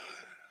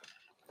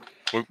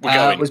 We're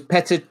going. Was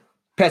Petr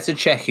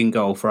Cech in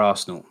goal for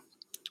Arsenal?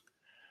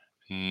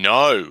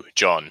 No,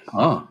 John.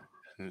 Oh.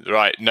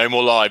 Right, no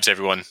more lives,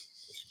 everyone.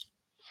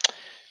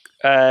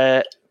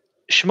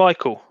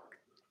 Schmeichel.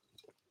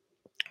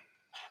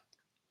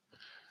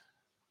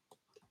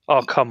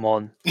 Oh, come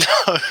on. No.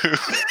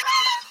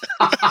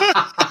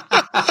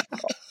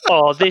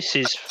 Oh, this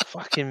is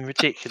fucking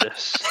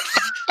ridiculous.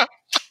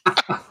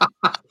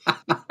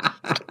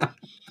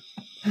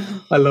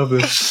 I love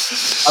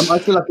this. I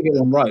feel like I get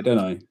them right, don't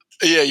I?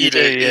 Yeah, you do.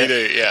 Yeah. You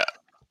do, yeah.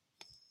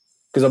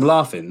 Because I'm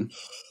laughing,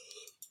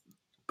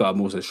 but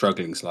I'm also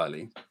struggling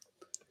slightly.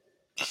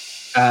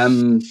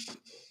 Come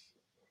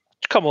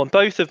on,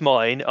 both of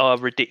mine are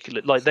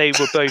ridiculous. Like, they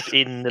were both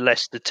in the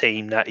Leicester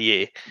team that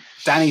year.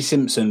 Danny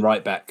Simpson,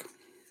 right back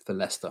for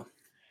Leicester.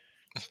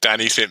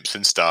 Danny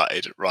Simpson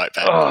started right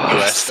back Oh, for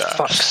Leicester.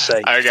 Fuck's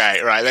sake.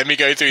 Okay, right, let me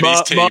go through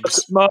these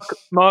teams.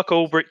 Mark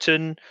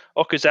Albritton,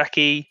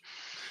 Okazaki.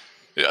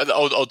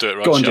 I'll do it,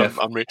 Rog. Go on, Jeff.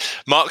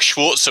 Mark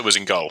Schwarzer was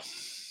in goal.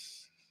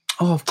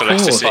 Oh, of For course.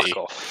 Leicester City.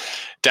 Fuck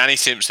off. Danny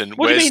Simpson.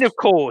 What do you mean, of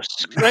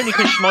course? Only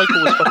because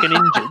Schmeichel was fucking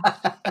injured.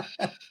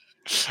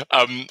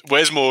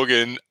 Wes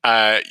Morgan,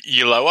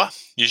 Ulloa.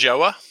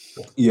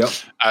 Yep.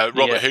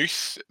 Robert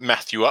Huth,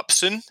 Matthew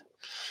Upson,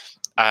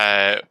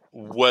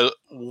 Walowski,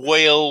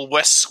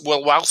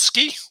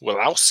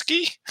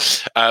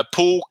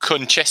 Paul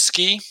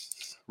Konchesky,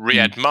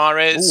 Riyad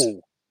Mahrez,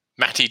 Ooh.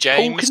 Matty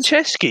James. Paul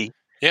Konchesky.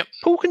 Yep.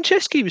 Paul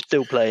Konchesky was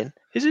still playing.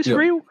 Is this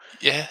real?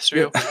 Yeah, it's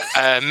real.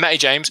 Matty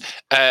James,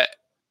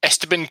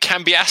 Esteban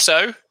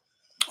Cambiasso.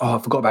 Oh, I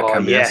forgot about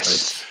Cambiasso.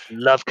 Yes.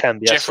 Love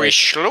Cambiasso. Jeffrey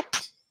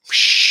Schlupp.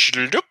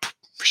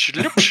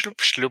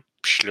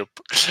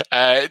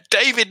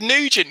 David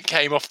Nugent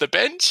came off the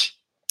bench.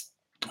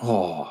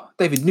 Oh,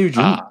 David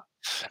Nugent.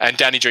 And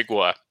Danny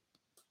Drinkwater.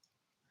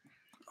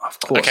 Of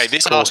course. Okay,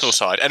 this Arsenal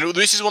side, and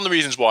this is one of the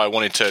reasons why I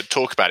wanted to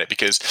talk about it,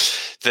 because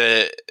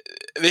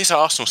this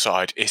Arsenal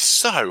side is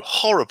so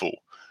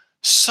horrible.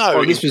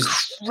 So this was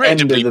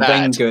incredibly end of the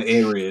bad. Wenger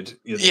period.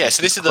 Yeah,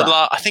 so this is the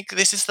last. I think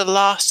this is the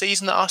last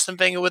season that Arsene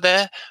Wenger were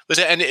there. Was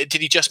it? And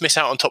did he just miss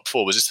out on top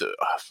four? Was this?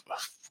 I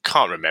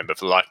can't remember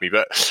for the life of me.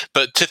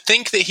 But to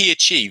think that he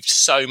achieved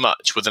so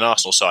much with an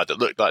Arsenal side that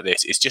looked like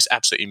this is just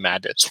absolutely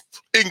madness.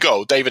 In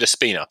goal, David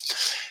Ospina,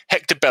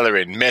 Hector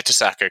Bellerin,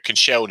 Mertesacker,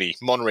 Koscielny,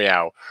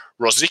 Monreal,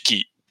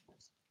 Rosicky,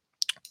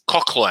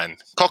 Coquelin,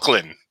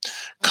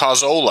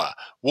 Cazorla,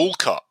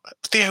 Walcott.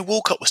 Theo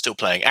Walcott was still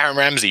playing. Aaron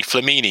Ramsey,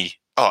 Flamini.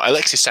 Oh,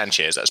 Alexis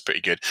Sanchez, that's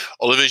pretty good.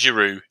 Oliver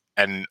Giroud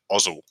and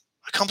Ozil.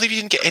 I can't believe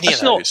you didn't get any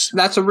of those.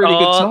 That's a really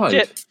good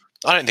side.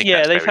 I don't think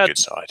that's a very good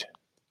side.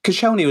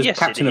 Koscielny was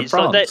captain of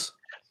France. Like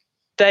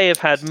they have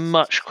had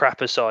much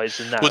crapper sides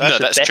than that. Well,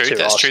 that's true.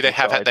 That's true. They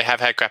have side.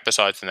 had crapper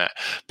sides than that.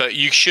 But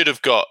you should have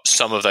got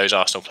some of those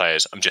Arsenal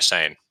players. I'm just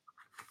saying.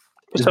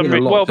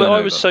 But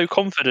I was so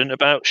confident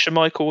about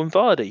Schmeichel and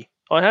Vardy.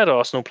 I had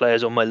Arsenal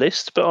players on my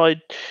list,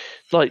 but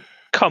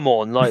come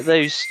on, like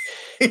those,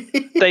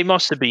 they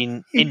must have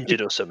been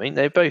injured or something.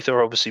 They both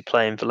are obviously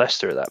playing for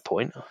Leicester at that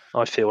point.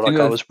 I feel like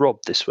I was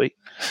robbed this week.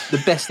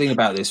 The best thing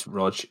about this,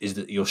 Rog, is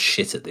that you're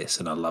shit at this,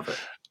 and I love it.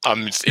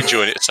 I'm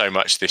enjoying it so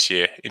much this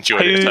year.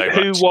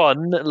 Who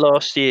won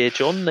last year,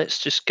 John? Let's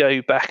just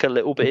go back a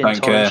little bit in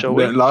time, shall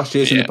we? Last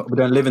year's we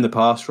don't live in the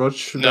past, Rog.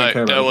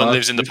 No one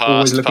lives in the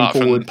past apart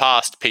from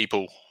past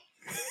people.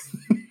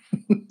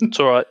 It's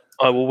all right.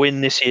 I will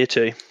win this year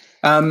too.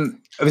 Has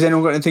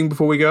anyone got anything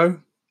before we go?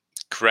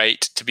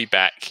 Great to be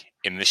back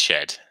in the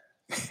shed.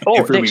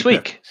 Oh, next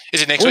week.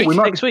 Is it next week?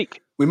 Next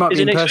week. We might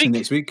be in person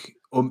next week.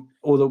 Or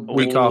the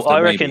week after.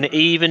 I reckon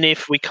even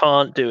if we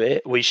can't do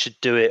it, we should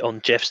do it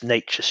on Jeff's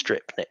nature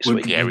strip next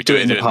week. Yeah, we do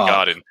it in the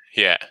garden.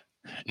 Yeah.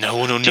 No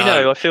one will know. Do you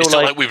know, I feel it's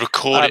not like we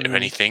record it or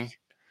anything.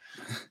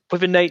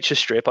 With a nature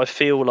strip, I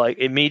feel like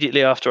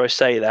immediately after I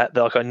say that,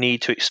 like I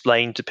need to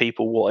explain to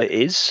people what it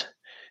is.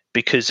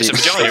 Because it's a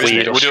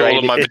weird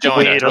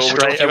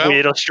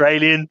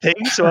Australian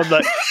thing. So I'm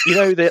like,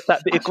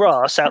 that bit of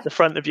grass out the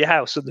front of your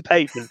house on the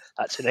pavement,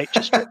 that's a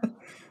nature strip.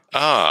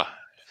 Ah.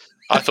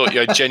 I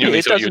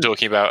genuinely thought you were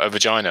talking about a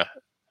vagina.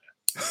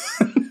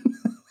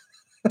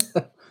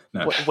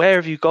 No. Where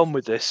have you gone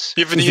with this?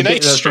 Your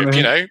nature strip,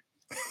 your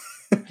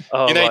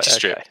nature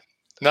strip. Okay.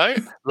 No?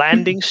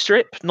 Landing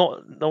strip?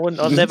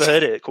 I've never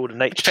heard it called a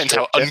nature Depends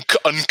strip. Depends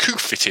how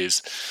uncouth it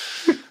is.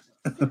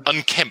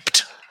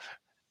 Unkempt.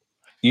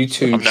 You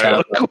two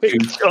sound like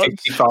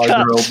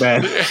 55-year-old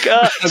men.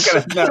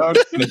 I'm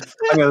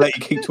going to let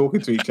you keep talking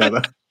to each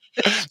other.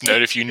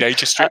 Known a few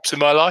nature strips in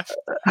my life.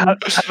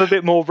 Have a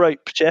bit more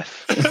rope,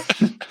 Jeff.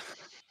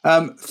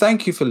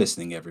 Thank you for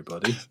listening,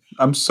 everybody.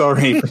 I'm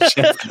sorry for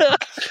Jeff.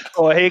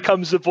 Oh, here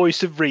comes the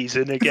voice of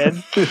reason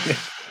again.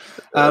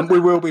 We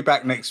will be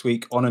back next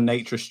week on a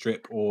nature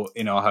strip or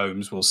in our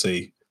homes. We'll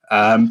see.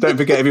 Don't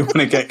forget, if you want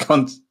to get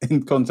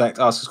in contact,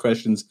 ask us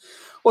questions,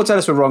 or tell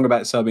us we're wrong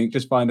about something,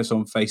 just find us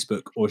on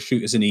Facebook or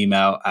shoot us an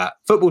email at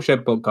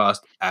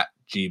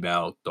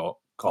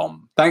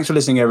footballshedpodcast@gmail.com. Thanks for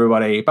listening,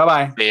 everybody.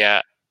 Bye-bye.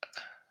 Yeah.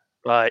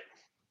 Right.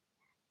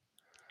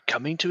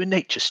 Coming to a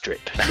nature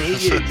strip near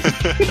you.